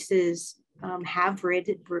prices have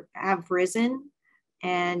risen,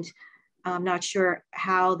 and I'm not sure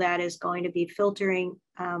how that is going to be filtering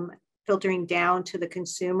down to the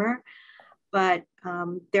consumer. But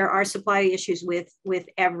there are supply issues with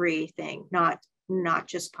everything, not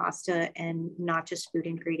just pasta and not just food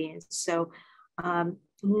ingredients. So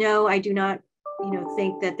no, I do not,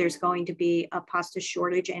 think that there's going to be a pasta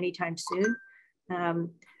shortage anytime soon.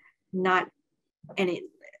 Not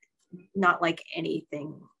like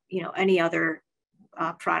anything, any other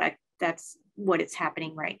product. That's what it's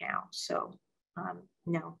happening right now. So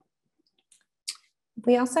no.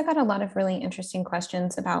 We also got a lot of really interesting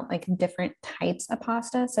questions about like different types of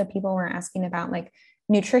pasta. So people were asking about like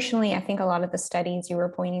nutritionally, I think a lot of the studies you were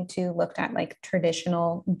pointing to looked at like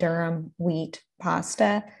traditional durum wheat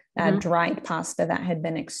pasta, dried pasta that had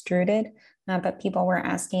been extruded. But people were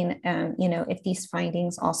asking, if these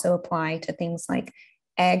findings also apply to things like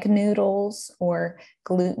egg noodles or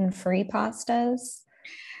gluten-free pastas.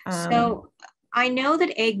 So I know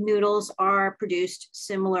that egg noodles are produced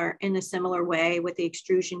in a similar way with the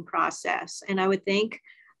extrusion process. And I would think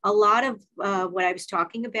a lot of what I was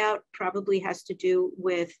talking about probably has to do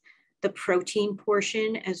with the protein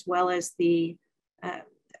portion as well as the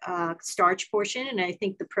starch portion. And I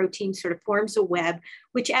think the protein sort of forms a web,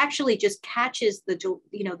 which actually just catches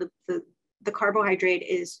the carbohydrate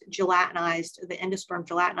is gelatinized, the endosperm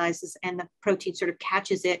gelatinizes, and the protein sort of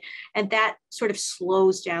catches it. And that sort of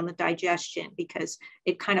slows down the digestion because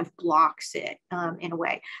it kind of blocks it in a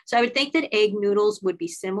way. So I would think that egg noodles would be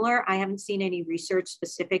similar. I haven't seen any research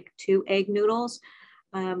specific to egg noodles.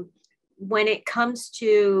 When it comes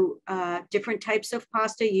to different types of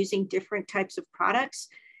pasta using different types of products,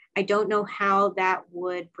 I don't know how that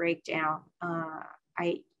would break down.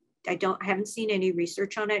 I haven't seen any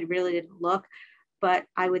research on it. I really didn't look, but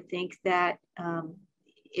I would think that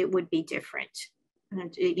it would be different.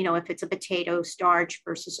 And, if it's a potato starch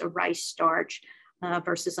versus a rice starch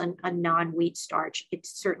versus a non-wheat starch, it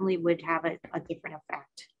certainly would have a different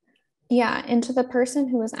effect. Yeah, and to the person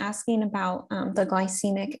who was asking about the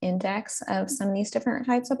glycemic index of some of these different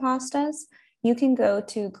types of pastas, you can go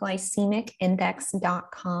to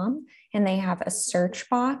glycemicindex.com and they have a search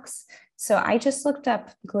box. So I just looked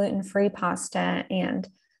up gluten-free pasta, and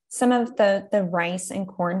some of the rice and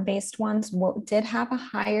corn-based ones did have a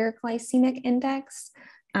higher glycemic index,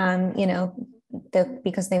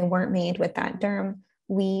 because they weren't made with that durum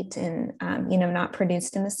wheat and, not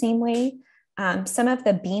produced in the same way. Some of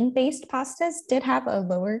the bean-based pastas did have a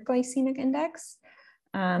lower glycemic index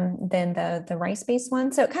than the rice-based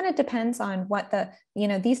one. So it kind of depends on what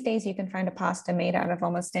these days you can find a pasta made out of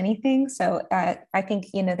almost anything. So I think,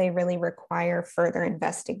 they really require further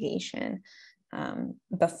investigation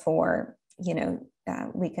before,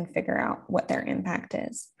 we can figure out what their impact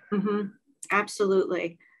is. Mm-hmm.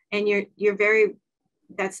 Absolutely. And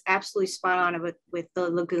that's absolutely spot on with the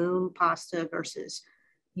legume pasta versus,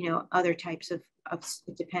 other types of,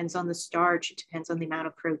 it depends on the starch, it depends on the amount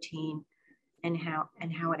of protein and how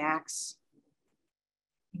it acts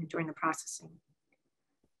during the processing.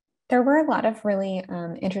 There were a lot of really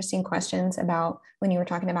interesting questions about when you were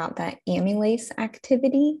talking about that amylase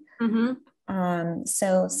activity. Mm-hmm.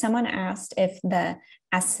 So someone asked if the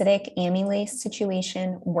acidic amylase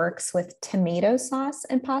situation works with tomato sauce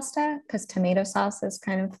and pasta, because tomato sauce is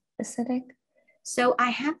kind of acidic. So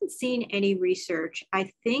I haven't seen any research.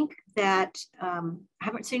 I think that I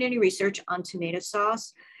haven't seen any research on tomato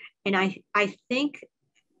sauce. And I think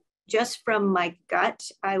just from my gut,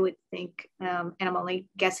 I would think, and I'm only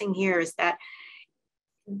guessing here, is that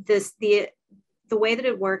the way that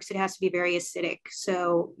it works, it has to be very acidic.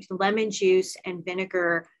 So lemon juice and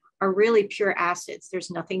vinegar are really pure acids.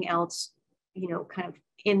 There's nothing else, kind of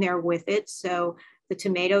in there with it. So the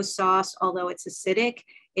tomato sauce, although it's acidic,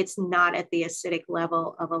 it's not at the acidic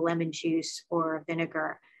level of a lemon juice or a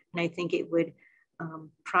vinegar. And I think it would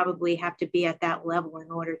probably have to be at that level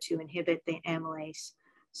in order to inhibit the amylase.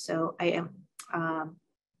 So I am,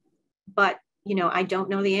 but I don't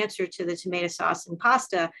know the answer to the tomato sauce and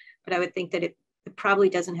pasta, but I would think that it probably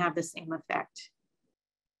doesn't have the same effect.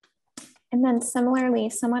 And then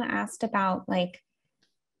similarly, someone asked about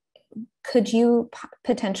could you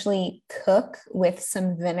potentially cook with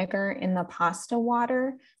some vinegar in the pasta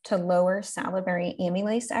water to lower salivary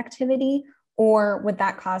amylase activity? Or would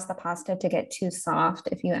that cause the pasta to get too soft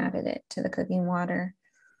if you added it to the cooking water?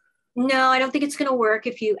 No, I don't think it's going to work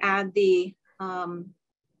if you add the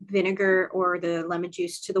vinegar or the lemon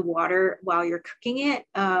juice to the water while you're cooking it.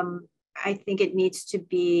 I think it needs to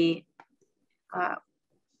be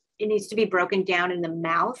broken down in the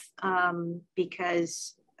mouth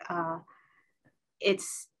because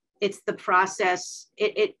it's the process.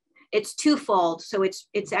 It's twofold. So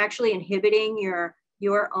it's actually inhibiting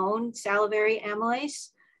your own salivary amylase.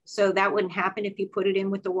 So that wouldn't happen if you put it in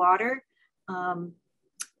with the water.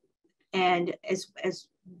 And as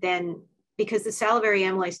then, because the salivary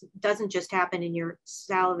amylase doesn't just happen in your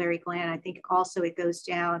salivary gland, I think also it goes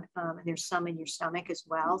down and there's some in your stomach as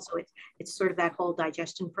well. So it's sort of that whole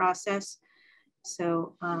digestion process.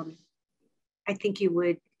 So I think you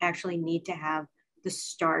would actually need to have the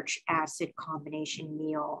starch acid combination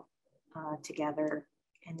meal together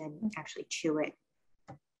and then actually chew it.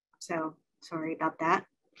 So sorry about that.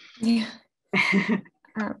 Yeah.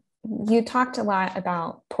 You talked a lot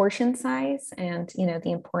about portion size and,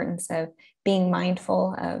 the importance of being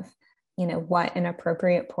mindful of, what an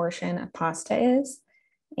appropriate portion of pasta is.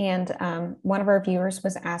 And one of our viewers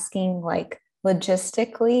was asking, like,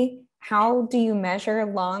 logistically, how do you measure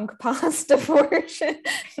long pasta portion?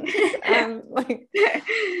 Like,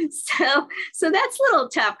 so that's a little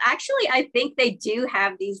tough. Actually, I think they do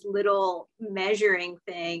have these little measuring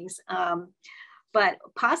things. But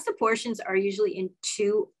pasta portions are usually in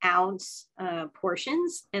 2-ounce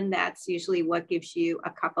portions, and that's usually what gives you a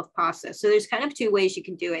cup of pasta. So there's kind of 2 ways you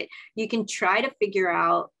can do it. You can try to figure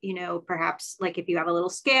out, perhaps like if you have a little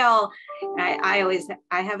scale. I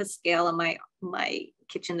have a scale in my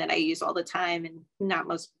kitchen that I use all the time, and not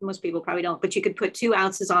most people probably don't. But you could put 2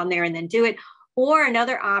 ounces on there and then do it. Or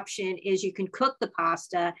another option is you can cook the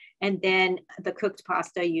pasta, and then the cooked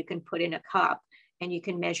pasta you can put in a cup. And you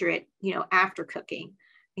can measure it, after cooking,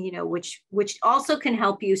 which also can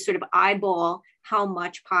help you sort of eyeball how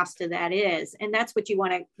much pasta that is. And that's what you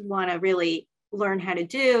want to really learn how to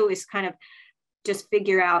do, is kind of just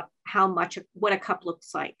figure out what a cup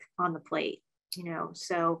looks like on the plate,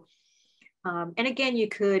 So, and again, you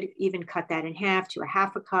could even cut that in half to a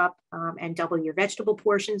half a cup, and double your vegetable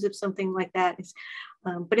portions if something like that is.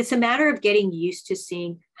 But it's a matter of getting used to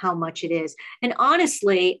seeing how much it is. And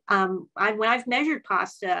honestly, when I've measured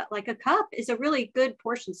pasta, like a cup is a really good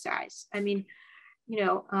portion size. I mean,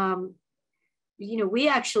 we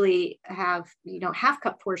actually have, half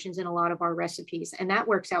cup portions in a lot of our recipes, and that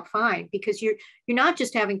works out fine because you're not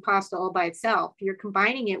just having pasta all by itself. You're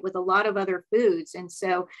combining it with a lot of other foods. And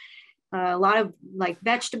so a lot of like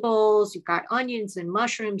vegetables, you've got onions and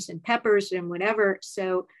mushrooms and peppers and whatever.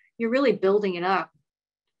 So you're really building it up.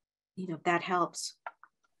 That helps.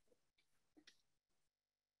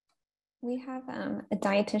 We have a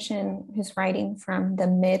dietitian who's writing from the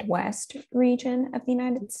Midwest region of the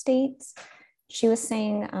United States. She was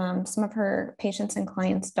saying some of her patients and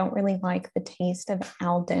clients don't really like the taste of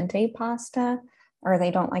al dente pasta, or they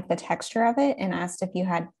don't like the texture of it, and asked if you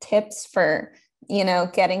had tips for,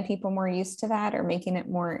 getting people more used to that or making it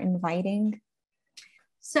more inviting.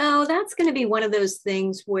 So that's going to be one of those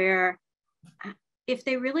things where if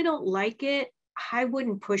they really don't like it, I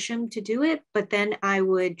wouldn't push them to do it, but then I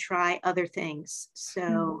would try other things.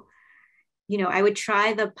 So, I would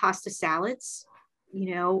try the pasta salads,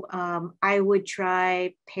 I would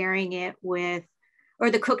try pairing it with, or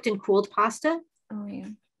the cooked and cooled pasta. Oh, yeah.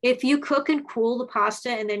 If you cook and cool the pasta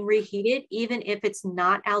and then reheat it, even if it's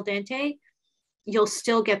not al dente, you'll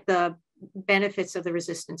still get the benefits of the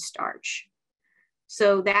resistant starch.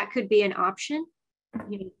 So that could be an option.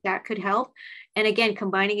 That could help. And again,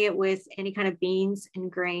 combining it with any kind of beans and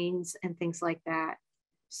grains and things like that.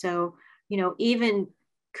 So, even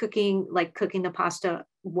cooking the pasta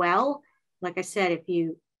well, like I said, if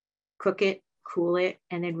you cook it, cool it,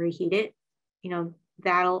 and then reheat it,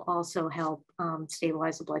 that'll also help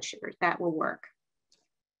stabilize the blood sugar. That will work.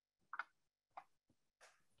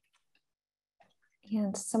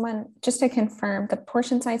 And someone, just to confirm, the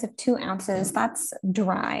portion size of 2 ounces, that's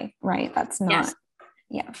dry, right? That's not. Yes.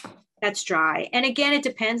 Yeah. That's dry. And again, it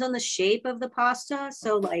depends on the shape of the pasta.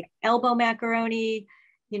 So like elbow macaroni,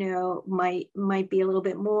 might be a little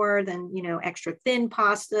bit more than, extra thin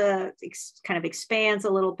pasta. Kind of expands a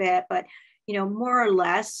little bit, but, more or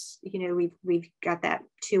less, we've got that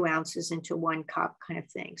 2 ounces into 1 cup kind of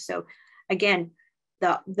thing. So again,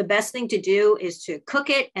 the best thing to do is to cook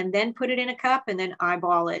it and then put it in a cup and then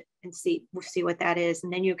eyeball it and see what that is.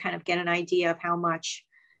 And then you kind of get an idea of how much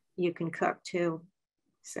you can cook too.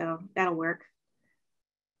 So that'll work.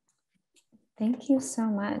 Thank you so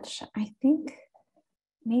much. I think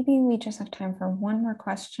maybe we just have time for one more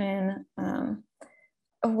question.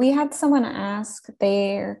 We had someone ask,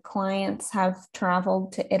 their clients have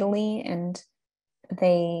traveled to Italy and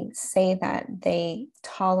they say that they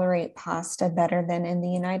tolerate pasta better than in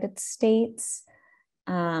the United States.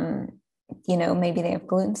 Maybe they have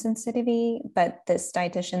gluten sensitivity, but this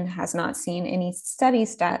dietitian has not seen any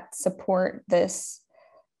studies that support this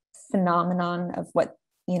phenomenon of what,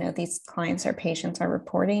 these clients or patients are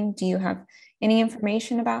reporting. Do you have any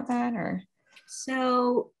information about that? Or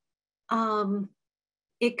so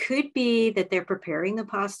it could be that they're preparing the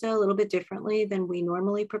pasta a little bit differently than we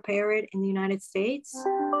normally prepare it in the United States.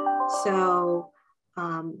 So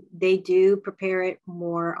they do prepare it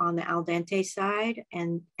more on the al dente side,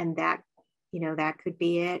 and that, that could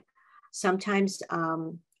be it. Sometimes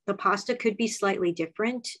the pasta could be slightly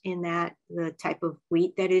different in that the type of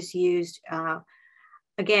wheat that is used.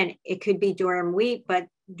 Again, it could be durum wheat, but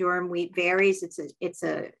durum wheat varies. It's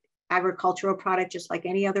a agricultural product, just like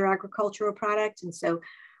any other agricultural product. And so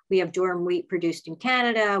we have durum wheat produced in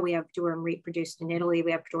Canada, we have durum wheat produced in Italy,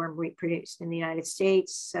 we have durum wheat produced in the United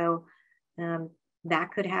States. So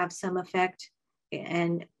that could have some effect.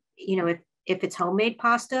 And, you know, if it's homemade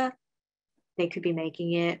pasta, they could be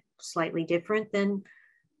making it slightly different than,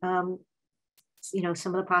 you know,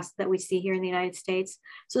 some of the pasta that we see here in the United States.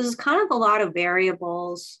 So there's kind of a lot of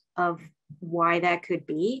variables of why that could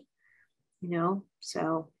be, you know,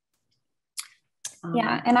 so.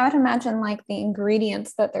 Yeah, and I would imagine like the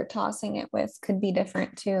ingredients that they're tossing it with could be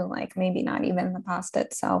different too, like maybe not even the pasta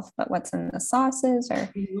itself, but what's in the sauces, or,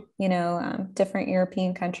 you know, different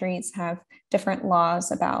European countries have different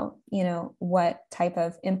laws about, you know, what type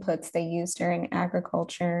of inputs they use during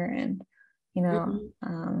agriculture, and, you know,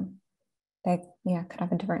 they, yeah, could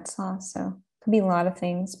have a different sauce. So could be a lot of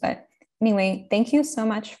things. But anyway, thank you so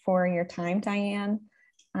much for your time, Diane.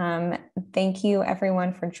 Thank you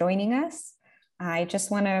everyone for joining us. I just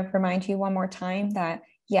want to remind you one more time that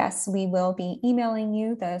yes, we will be emailing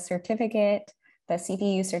you the certificate, the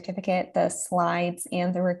CPEU certificate, the slides,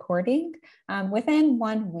 and the recording within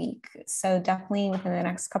 1 week. So definitely within the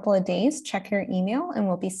next couple of days, check your email and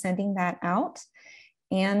we'll be sending that out.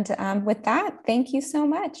 And with that, thank you so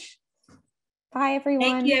much. Bye, everyone.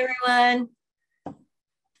 Thank you, everyone.